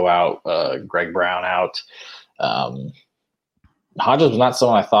Diaco out, Greg Brown out. Hodges was not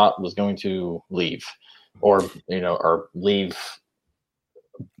someone I thought was going to leave or leave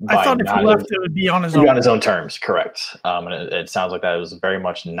I thought if he left, it would be on his own. On his own terms, correct. And it sounds like that was very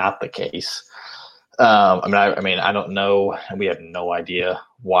much not the case. I mean, I don't know. We have no idea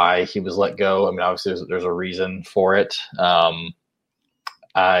why he was let go. I mean, obviously there's a reason for it.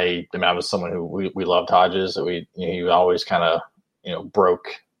 I was someone who we loved Hodges. He always kind of, broke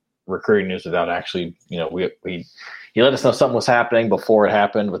recruiting news without actually, he let us know something was happening before it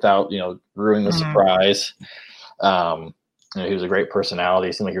happened without, ruining the surprise. He was a great personality.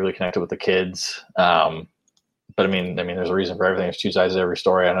 He seemed like he really connected with the kids. But I mean, there's a reason for everything. There's two sides to every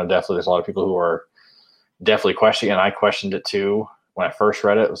story. I know definitely there's a lot of people who are definitely questioning, and I questioned it too. When I first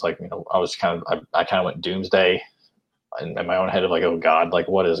read it, it was like, I kind of went doomsday in my own head of like, oh God, like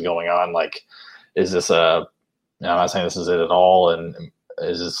what is going on? Like, is this I'm not saying this is it at all. And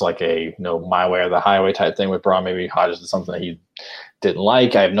is this like a, my way or the highway type thing with Braun? Maybe Hodges did something that he didn't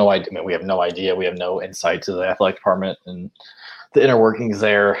like. I have no idea. I mean, we have no idea. We have no insight to the athletic department and the inner workings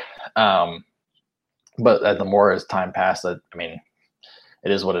there. But the more as time passed, it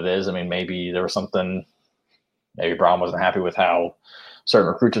is what it is. I mean, maybe there was something, maybe Braun wasn't happy with how certain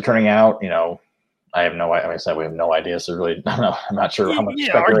recruits are turning out. I have no idea. Like I said, we have no idea. So really, I don't know. I'm not sure how much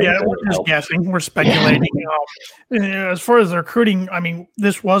speculation. Yeah, we're just guessing. We're speculating. As far as the recruiting,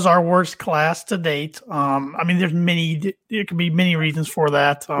 this was our worst class to date. There could be many reasons for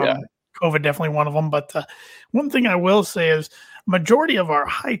that. COVID definitely one of them. But one thing I will say is majority of our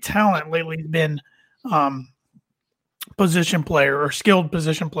high talent lately has been position player or skilled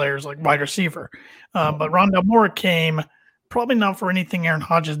position players like wide receiver. But Rondell Moore came probably not for anything Aaron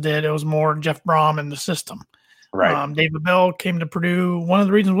Hodges did. It was more Jeff Brom and the system. Right. David Bell came to Purdue. One of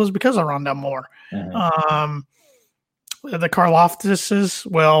the reasons was because of Rondell Moore. Mm-hmm. The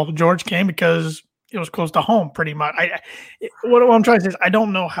Karloftises, George came because it was close to home pretty much. What I'm trying to say is I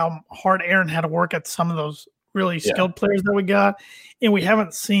don't know how hard Aaron had to work at some of those really skilled players that we got. And we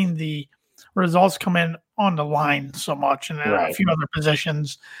haven't seen the results come in on the line so much and a few other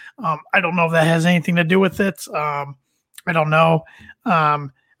positions. I don't know if that has anything to do with it. I don't know.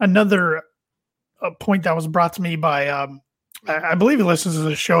 Another point that was brought to me by, I believe he listens to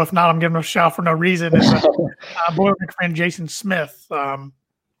the show. If not, I'm giving him a shout for no reason. Is Boilermaker fan Jason Smith. All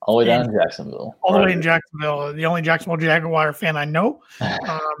the way down in Jacksonville. All the way in Jacksonville. The only Jacksonville Jaguar fan I know.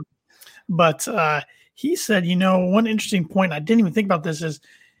 But he said, one interesting point, I didn't even think about this, is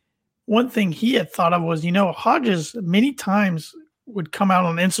one thing he had thought of was, Hodges many times would come out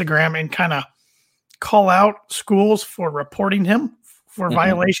on Instagram and kind of call out schools for reporting him for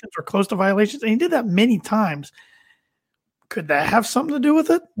violations or close to violations. And he did that many times. Could that have something to do with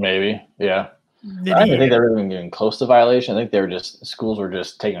it? Maybe. Yeah. I don't think they were even getting close to violation. I think schools were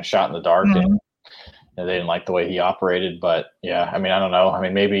just taking a shot in the dark and they didn't like the way he operated. But yeah, I don't know. I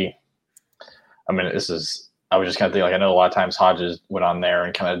was just kind of thinking, like, I know a lot of times Hodges went on there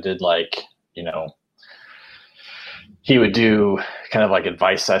and kind of did like, he would do kind of like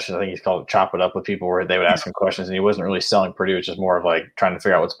advice sessions. I think he's called Chop It Up with people where they would ask him questions and he wasn't really selling Purdue. It's just more of like trying to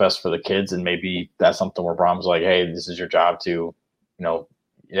figure out what's best for the kids. And maybe that's something where Brom's like, hey, this is your job to,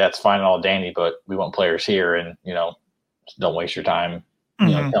 it's fine and all dandy, but we want players here and, don't waste your time,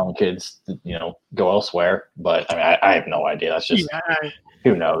 telling kids to, go elsewhere. But I have no idea. That's just,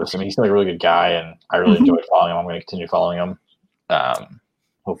 who knows? He's still a really good guy and I really enjoyed following him. I'm going to continue following him.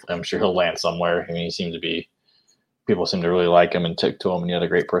 Hopefully I'm sure he'll land somewhere. People seem to really like him and took to him, and he had a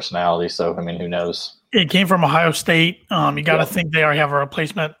great personality. So, who knows? It came from Ohio State. You got to think they already have a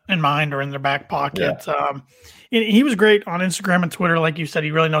replacement in mind or in their back pocket. Yeah. He was great on Instagram and Twitter. Like you said,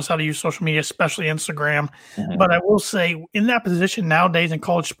 he really knows how to use social media, especially Instagram. Mm-hmm. But I will say in that position nowadays in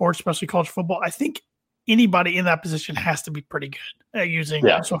college sports, especially college football, I think anybody in that position has to be pretty good at using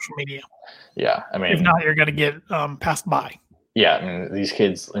social media. Yeah. If not, you're going to get passed by. Yeah. These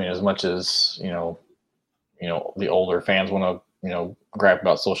kids, as much as, the older fans want to, grab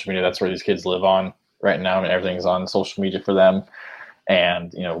about social media. That's where these kids live on right now. Everything's on social media for them.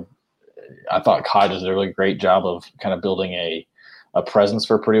 And, I thought Hodges did a really great job of kind of building a presence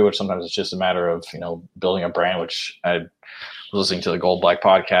for Purdue, which sometimes it's just a matter of, building a brand, which I was listening to the Gold Black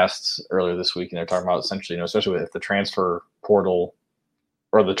podcasts earlier this week. And they're talking about essentially, especially if the transfer portal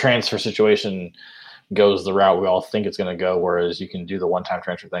or the transfer situation goes the route we all think it's going to go, whereas you can do the one-time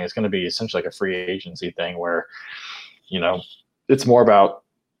transfer thing. It's going to be essentially like a free agency thing where, it's more about,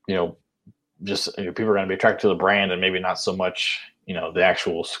 just people are going to be attracted to the brand and maybe not so much, the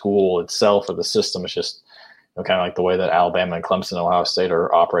actual school itself or the system. It's just kind of like the way that Alabama and Clemson and Ohio State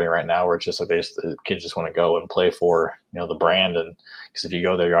are operating right now, where it's just the kids just want to go and play for, the brand. And because if you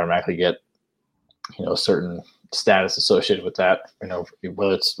go there, you automatically get, a certain status associated with that,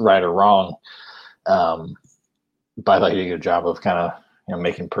 whether it's right or wrong. But I thought you did a good job of kind of,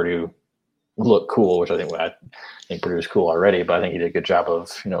 making Purdue look cool, which I think Purdue is cool already, but I think he did a good job of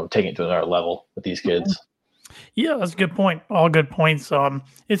taking it to another level with these kids. Yeah, that's a good point. All good points.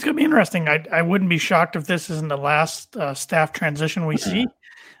 It's going to be interesting. I wouldn't be shocked if this isn't the last staff transition we see.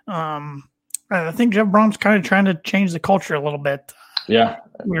 I think Jeff Brom's kind of trying to change the culture a little bit. Yeah.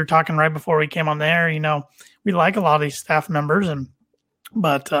 We were talking right before we came on there. We like a lot of these staff members,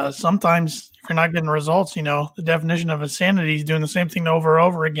 but sometimes if you're not getting results, the definition of insanity is doing the same thing over and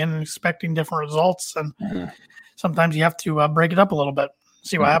over again and expecting different results. And sometimes you have to break it up a little bit,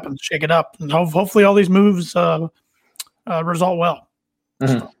 see what happens, shake it up, and hopefully all these moves result well.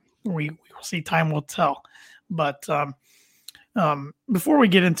 So we will see. Time will tell. But before we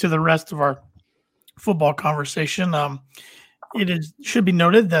get into the rest of our football conversation, should be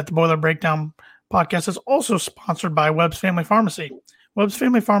noted that the Boiler Breakdown podcast is also sponsored by Webb's Family Pharmacy. Webb's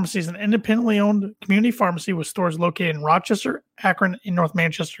Family Pharmacy is an independently owned community pharmacy with stores located in Rochester, Akron, and North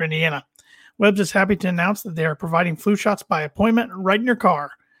Manchester, Indiana. Webb's is happy to announce that they are providing flu shots by appointment right in your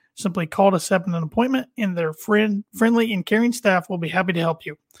car. Simply call to set an appointment, and their friendly and caring staff will be happy to help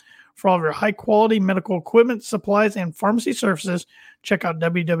you. For all of your high-quality medical equipment, supplies, and pharmacy services, check out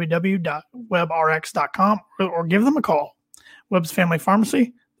www.webrx.com or give them a call. Webb's Family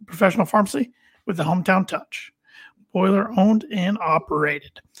Pharmacy, the professional pharmacy with the hometown touch. Boiler owned and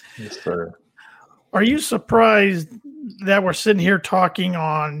operated. Yes, sir. Are you surprised that we're sitting here talking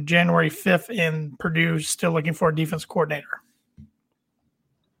on January 5th and Purdue still looking for a defense coordinator?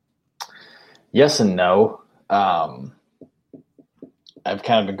 Yes and no. I've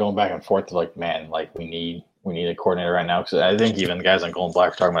kind of been going back and forth to we need a coordinator right now, because I think even the guys on Golden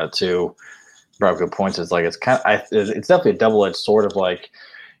Black are talking about it too. Brought up good points. It's it's definitely a double-edged sword of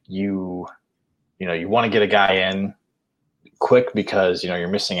you want to get a guy in quick because you're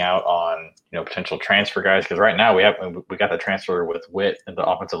missing out on potential transfer guys, because right now we got the transfer with Witt in the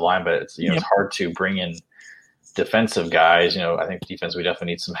offensive line, but it's it's hard to bring in defensive guys. I think defense, we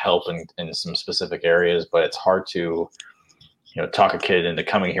definitely need some help in some specific areas, but it's hard to talk a kid into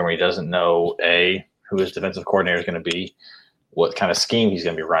coming here when he doesn't know who his defensive coordinator is going to be, what kind of scheme he's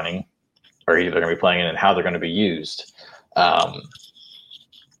going to be running, or either going to be playing in, and how they're going to be used.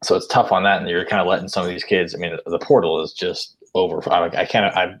 So it's tough on that, and you're kind of letting some of these kids. I mean, the portal is just over. I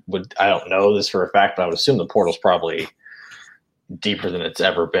don't know this for a fact, but I would assume the portal's probably deeper than it's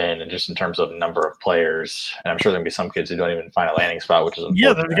ever been, and just in terms of number of players. And I'm sure there'll be some kids who don't even find a landing spot, which is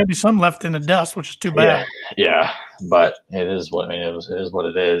there's going to be some left in the dust, which is too bad. Yeah, but it is what it is. What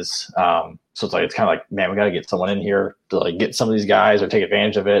it is. So it's kind of man, we got to get someone in here to get some of these guys or take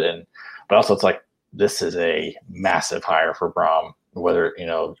advantage of it, but also it's this is a massive hire for Brom. Whether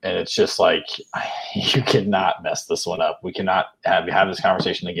and it's just you cannot mess this one up. We cannot have this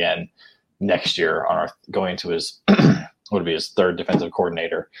conversation again next year on our going into his would be his third defensive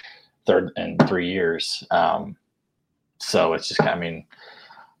coordinator, third in 3 years. So it's just I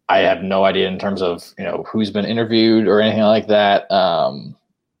have no idea in terms of who's been interviewed or anything like that. I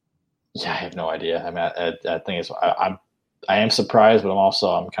have no idea. I think I am surprised, but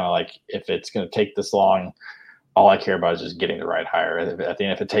I'm kind of if it's going to take this long, all I care about is just getting the right hire. At the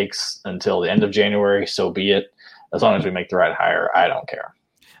end, if it takes until the end of January, so be it. As long as we make the right hire, I don't care.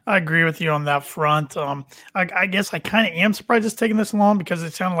 I agree with you on that front. I guess I kind of am surprised it's taking this long, because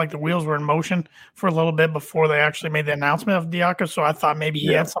it sounded like the wheels were in motion for a little bit before they actually made the announcement of Diaco. So I thought maybe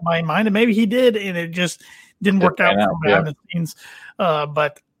he had somebody in mind, and maybe he did, and it just didn't work out from behind the scenes.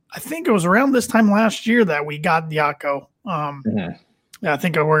 But I think it was around this time last year that we got Diaco. I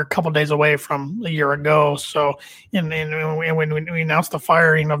think we're a couple of days away from a year ago. So, and when we announced the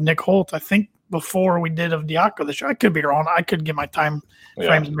firing of Nick Holt, I think before we did of Diaco this year, I could be wrong. I could get my time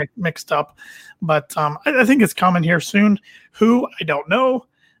frames mixed up, but I think it's coming here soon. Who, I don't know.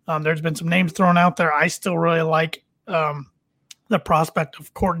 There's been some names thrown out there. I still really like the prospect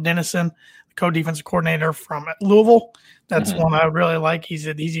of Court Dennison, the co-defensive coordinator from Louisville. That's one I really like. He's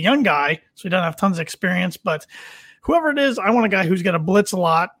a young guy, so he doesn't have tons of experience, but whoever it is, I want a guy who's going to blitz a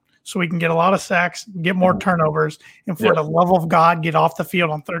lot so we can get a lot of sacks, get more turnovers, and for the love of God, get off the field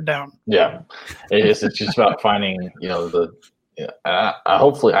on third down. Yeah, it's just about finding, I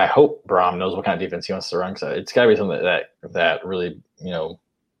hope Brom knows what kind of defense he wants to run. So it's got to be something that really,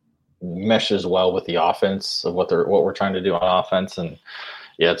 meshes well with the offense of what we're trying to do on offense. And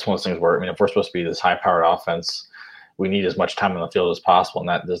it's one of those things where, if we're supposed to be this high-powered offense, we need as much time on the field as possible, and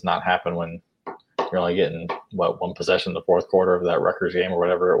that does not happen when you're only getting one possession in the fourth quarter of that Rutgers game or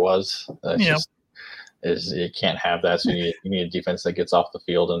whatever it was. You can't have that. So you need a defense that gets off the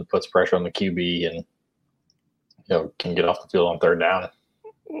field and puts pressure on the QB and can get off the field on third down.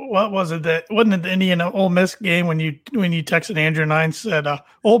 what was it that wasn't it the Indiana Ole Miss game when you texted Andrew and I and said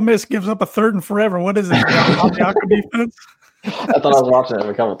Ole Miss gives up a 3rd and forever? What is it? Defense? I thought I was watching it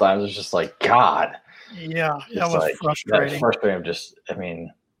a couple of times. It's just like, God. Yeah, that was frustrating. That's frustrating. Just, I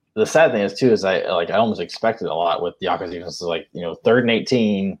mean, the sad thing is too is I almost expected a lot with the Yakuza defense. Like, 3rd and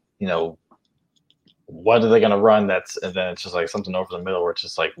 18. What are they going to run? And then it's just like something over the middle where it's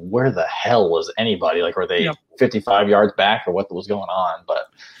just like, where the hell was anybody? Like, were they 55 yards back or what was going on? But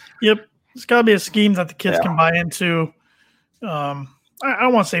it's got to be a scheme that the kids can buy into. I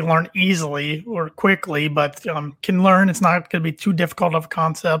don't want to say learn easily or quickly, but can learn. It's not going to be too difficult of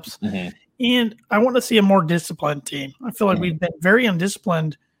concepts. Mm-hmm. And I want to see a more disciplined team. I feel like we've been very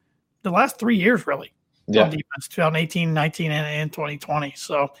undisciplined the last 3 years, really. On defense, 2018, 19, and 2020.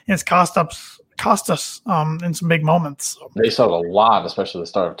 So it's cost us in some big moments. So. They saw a lot, especially the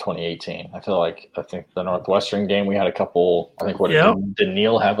start of 2018. I think the Northwestern game, we had a couple. I think did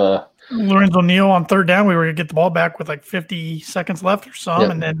Neal have a Lorenzo Neal on 3rd down? We were going to get the ball back with like 50 seconds left or some.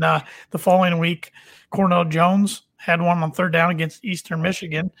 And then the following week, Cornell Jones had one on 3rd down against Eastern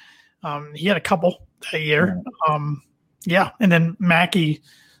Michigan. He had a couple that year. And then Mackey,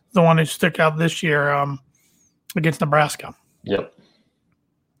 the one who stuck out this year against Nebraska. Yep.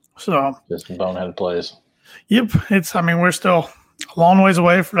 So just some bonehead plays. Yep. We're still a long ways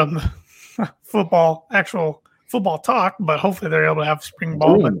away from the actual football talk, but hopefully they're able to have spring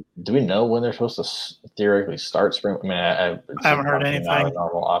ball. Do we know when they're supposed to theoretically start spring? I mean, I haven't heard anything. Not a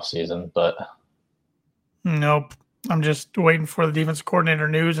normal off season, but nope. I'm just waiting for the defensive coordinator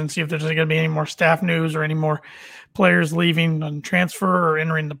news and see if there's going to be any more staff news or any more players leaving on transfer or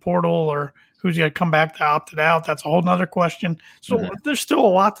entering the portal or who's going to come back that opted out. That's a whole nother question. So there's still a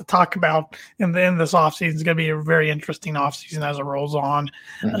lot to talk about in the end of this offseason. It's going to be a very interesting offseason as it rolls on.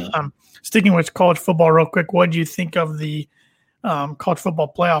 Sticking with college football real quick, what do you think of the college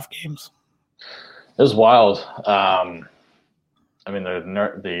football playoff games? It was wild.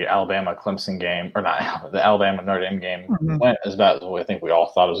 The Alabama Clemson game, or not, the Alabama Notre Dame game went as about as I think we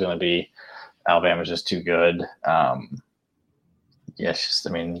all thought it was going to be. Alabama's just too good.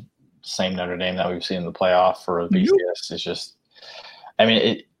 Same Notre Dame that we've seen in the playoff for BCS. It's just,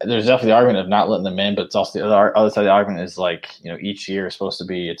 there's definitely the argument of not letting them in, but it's also the other side of the argument is each year is supposed to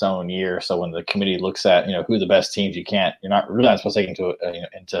be its own year. So when the committee looks at, who the best teams, you're not really supposed to take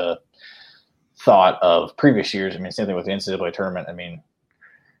into thought of previous years. Same thing with the NCAA tournament.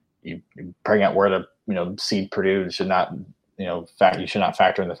 You bring out where the, seed Purdue should not, you should not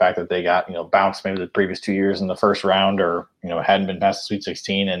factor in the fact that they got, bounced maybe the previous 2 years in the first round or, hadn't been past the Sweet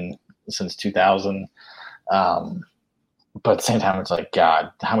 16 and since 2000. But at the same time, it's like,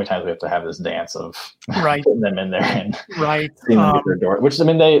 God, how many times do we have to have this dance of putting them in there and seeing them get their door, which,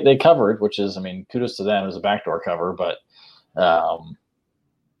 they covered, which is, kudos to them as a backdoor cover, but,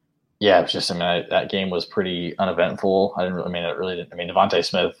 it's just, that game was pretty uneventful. Devontae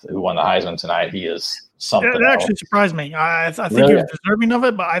Smith, who won the Heisman tonight, he is something. It actually surprised me. I think he was deserving of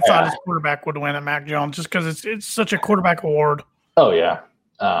it, but I thought his quarterback would win at Mac Jones just because it's such a quarterback award. Oh, yeah.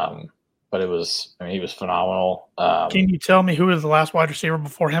 But it was, he was phenomenal. Can you tell me who was the last wide receiver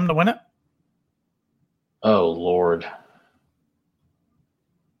before him to win it? Oh, Lord.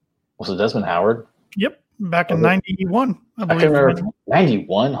 Was it Desmond Howard? Yep. Back in 91, I believe. I can remember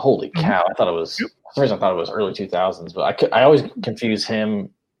 91. Holy cow! I thought it was. For some reason, I thought it was early 2000s, but I always confuse him.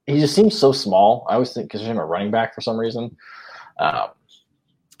 He just seems so small. I always think because him a running back for some reason. But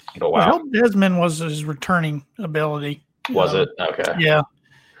wow, I hope Desmond was his returning ability. Was it okay? Yeah,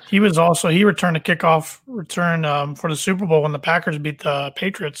 he was also he returned a kickoff return for the Super Bowl when the Packers beat the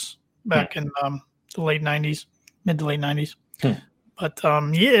Patriots back in the late 90s, mid to late 90s. But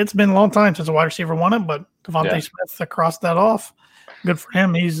it's been a long time since a wide receiver won it, but Devontae Smith crossed that off. Good for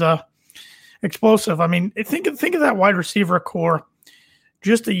him. He's explosive. Think of that wide receiver core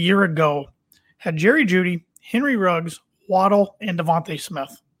just a year ago. Had Jerry Jeudy, Henry Ruggs, Waddle, and Devontae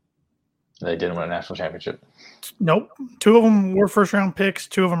Smith. They didn't win a national championship. Nope. 2 of them were first-round picks.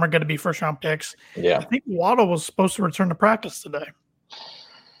 2 of them are going to be first-round picks. Yeah. I think Waddle was supposed to return to practice today.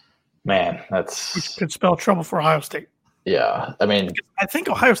 Man, which could spell trouble for Ohio State. Yeah, I think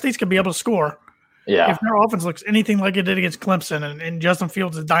Ohio State's going to be able to score. Yeah. If their offense looks anything like it did against Clemson and Justin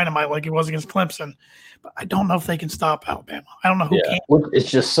Fields is dynamite like he was against Clemson, but I don't know if they can stop Alabama. I don't know who can. Well,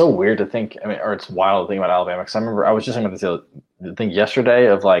 it's just so weird to think, or it's wild to think about Alabama because I remember I was just thinking about the thing yesterday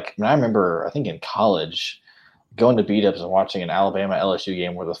of I remember, I think in college, going to beat-ups and watching an Alabama LSU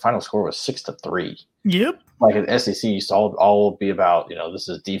game where the final score was 6-3. Yep. Like at SEC, used to all be about, this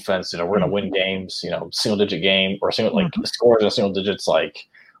is defense, we're going to win games, single-digit game or scores in single digits, or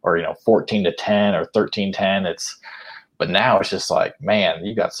 14-10 or 13-10. But now it's just like, man,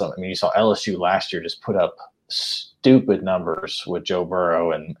 you got some. I mean, you saw LSU last year just put up stupid numbers with Joe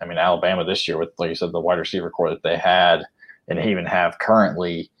Burrow, and I mean Alabama this year with, like you said, the wide receiver core that they had and they even have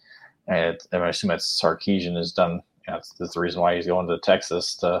currently. And I assume that's Sarkisian has done. That's the reason why he's going to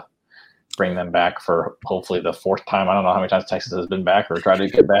Texas to bring them back for hopefully the fourth time. I don't know how many times Texas has been back or tried to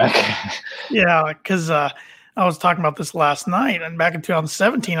get back. Yeah, because I was talking about this last night, and back in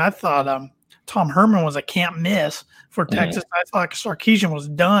 2017, I thought Tom Herman was a can't miss for Texas. I thought Sarkisian was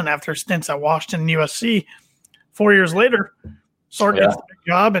done after stints at Washington and USC. 4 years later, Sark gets the big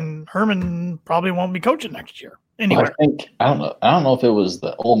job, and Herman probably won't be coaching next year. Anyway, I don't know if it was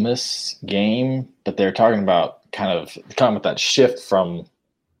the Ole Miss game, but they're talking about that shift from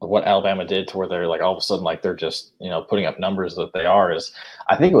what Alabama did to where they're like all of a sudden like they're just putting up numbers that they are. Is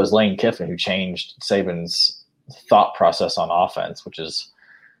I think it was Lane Kiffin who changed Saban's thought process on offense, which is,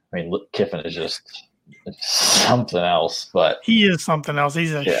 I mean, Kiffin is just something else. But he is something else.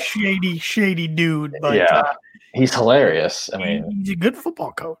 He's a shady dude. But he's hilarious. I mean, he's a good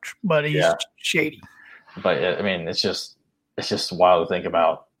football coach, but he's shady. But I mean, it's just wild to think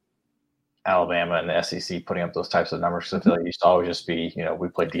about Alabama and the SEC putting up those types of numbers. I feel like it used to always just be, we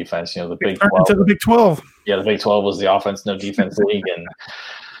play defense. The Big 12. Into the Big 12. Yeah, the Big 12 was the offense, no defense league, and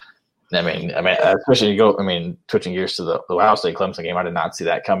I mean, especially switching gears to the Ohio State Clemson game, I did not see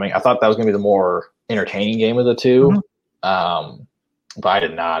that coming. I thought that was going to be the more entertaining game of the two, but I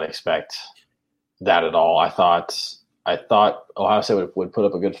did not expect that at all. I thought Ohio State would put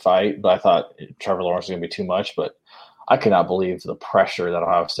up a good fight, but I thought Trevor Lawrence was going to be too much. But I could not believe the pressure that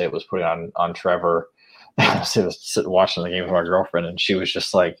Ohio State was putting on Trevor. I was sitting watching the game with my girlfriend, and she was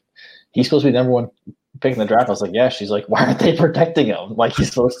just like, he's supposed to be the number one pick in the draft. I was like, yeah. She's like, why aren't they protecting him like he's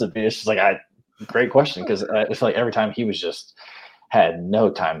supposed to be? She's like, great question, because I feel like every time he was just had no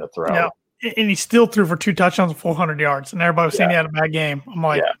time to throw. Yeah. And he still threw for 2 touchdowns and 400 yards, and everybody was saying he had a bad game. I'm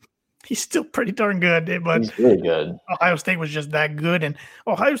like, he's still pretty darn good, but he's really good. Ohio State was just that good, and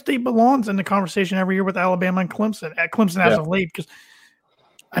Ohio State belongs in the conversation every year with Alabama and Clemson. At Clemson as of late, because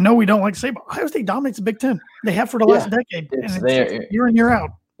I know we don't like to say, but Ohio State dominates the Big Ten. They have for the last decade. It's there year in, year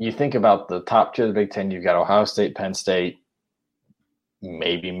out. You think about the top tier of the Big Ten, you've got Ohio State, Penn State,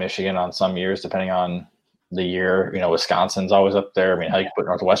 maybe Michigan on some years, depending on the year. Wisconsin's always up there. I mean, how you put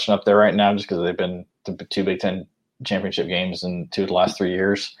Northwestern up there right now just because they've been to 2 Big Ten championship games in 2 of the last 3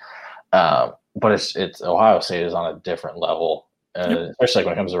 years. But it's Ohio State is on a different level, especially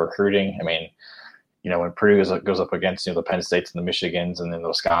when it comes to recruiting. I mean, when Purdue goes up against the Penn States and the Michigans and then the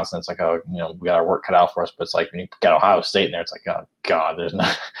Wisconsin, it's like, we got our work cut out for us. But it's like when you got Ohio State in there, it's like, oh God, there's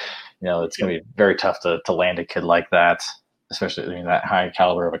not, it's going to be very tough to land a kid like that, especially that high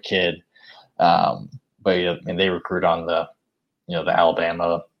caliber of a kid. But they recruit on the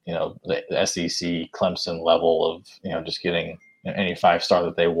Alabama, the SEC, Clemson level of just getting any 5-star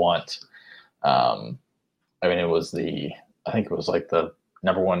that they want. I mean, I think it was like the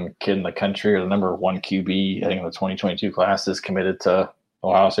number 1 kid in the country or the number 1 QB, I think in the 2022 class is committed to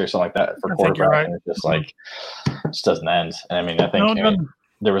Ohio State or something like that for quarterback. Right. And it's just like, it just doesn't end. And I mean, I think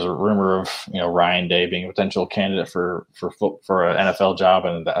there was a rumor of, Ryan Day being a potential candidate for an NFL job.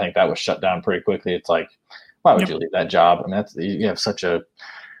 And I think that was shut down pretty quickly. It's like, why would you leave that job? I mean, you have such a,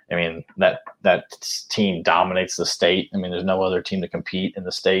 that team dominates the state. I mean, there's no other team to compete in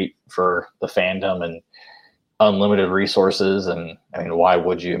the state for the fandom and unlimited resources. And I mean, why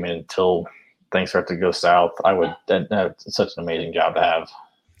would you? I mean, until things start to go south, it's such an amazing job to have.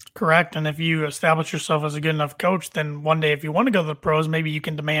 Correct. And if you establish yourself as a good enough coach, then one day if you want to go to the pros, maybe you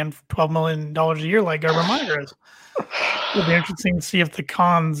can demand $12 million a year like Urban Meyer is. It'll be interesting to see if the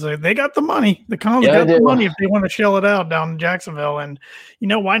Cons, they got the money. The Cons got the money if they want to shell it out down in Jacksonville. And,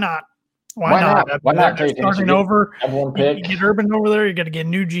 why not? Why not? Why not? Starting over. You get Urban over there. You're going to get a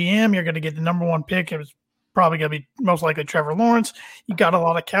new GM. You're going to get the number 1 pick. It was probably going to be most likely Trevor Lawrence. You got a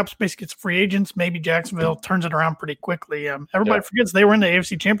lot of cap space, gets free agents. Maybe Jacksonville turns it around pretty quickly. Everybody forgets they were in the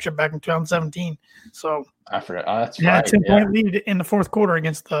AFC Championship back in 2017. So I forgot. Oh, that's right. 10-point lead in the 4th quarter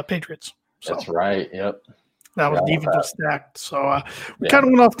against the Patriots. So that's right. Yep. That was defensive stacked. So we kind of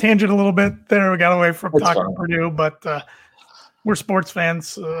went off tangent a little bit there. We got away from talking Purdue, but we're sports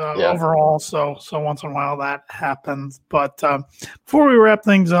fans overall. So once in a while that happens. But before we wrap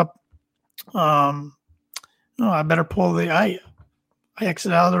things up, I better pull I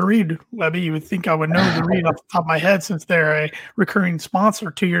exited out of the read, Webby. You would think I would know the read off the top of my head since they're a recurring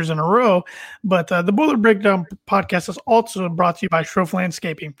sponsor 2 years in a row. But the Boiler Breakdown podcast is also brought to you by Sroufe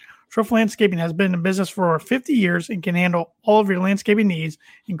Landscaping. Sroufe Landscaping has been in business for over 50 years and can handle all of your landscaping needs,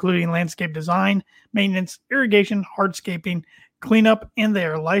 including landscape design, maintenance, irrigation, hardscaping, cleanup, and they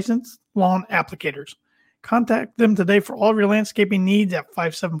are licensed lawn applicators. Contact them today for all of your landscaping needs at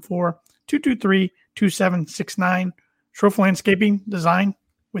 574-223-2769. Sroufe Landscaping, design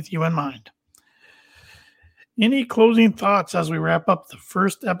with you in mind. Any closing thoughts as we wrap up the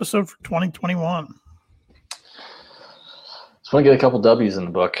first episode for 2021? Just want to get a couple W's in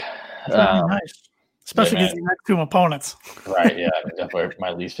the book. Nice. Especially against the next two opponents. Right, yeah. Definitely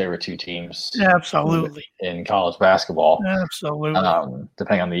my least favorite two teams. Absolutely. In college basketball. Absolutely.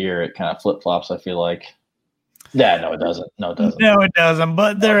 Depending on the year, it kind of flip-flops, I feel like. Yeah, no, it doesn't. No, it doesn't.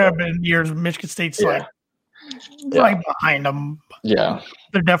 But there have been years of Michigan State's right behind them. Yeah.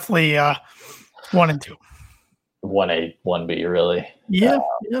 They're definitely 1 and 2. 1A, 1B, really. Yeah,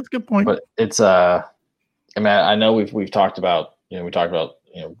 that's a good point. But it's I know we've talked about,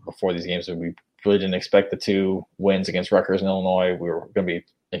 before these games that we really didn't expect the 2 wins against Rutgers and Illinois. We were going to be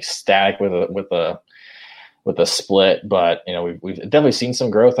ecstatic with a split, but we've definitely seen some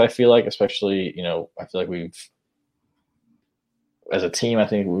growth. I feel like, especially I feel like we've, as a team, I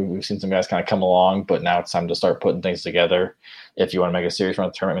think we've seen some guys kind of come along, but now it's time to start putting things together. If you want to make a serious run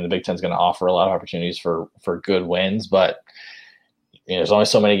of the tournament, the Big Ten is going to offer a lot of opportunities for good wins, but there's only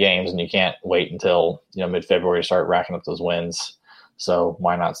so many games, and you can't wait until mid-February to start racking up those wins. So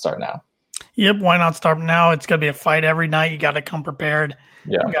why not start now? Yep, why not start now? It's going to be a fight every night. You got to come prepared.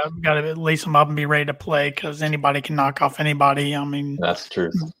 Yeah, you got to lace them up and be ready to play because anybody can knock off anybody. I mean, that's the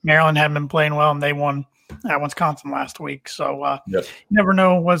truth. Maryland had been playing well, and they won at Wisconsin last week. So you never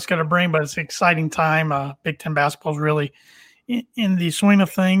know what it's going to bring, but it's an exciting time. Big Ten basketball is really in the swing of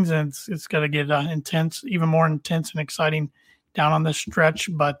things, and it's going to get intense, even more intense and exciting down on this stretch.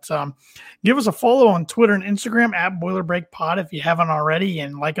 But give us a follow on Twitter and Instagram at BoilerBreakPod if you haven't already,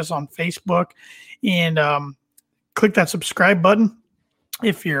 and like us on Facebook, and click that subscribe button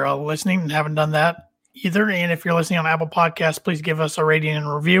if you're listening and haven't done that either. And if you're listening on Apple Podcasts, please give us a rating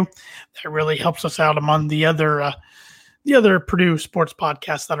and review. That really helps us out among the other Purdue sports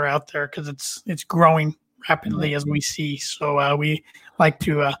podcasts that are out there, because it's growing rapidly as we see. So we like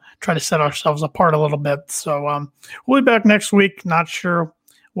to try to set ourselves apart a little bit. So we'll be back next week. Not sure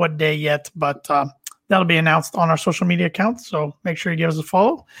what day yet, but that'll be announced on our social media accounts. So make sure you give us a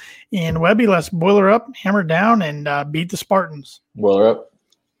follow. And Webby, let's boiler up, hammer down, and beat the Spartans. Boiler up.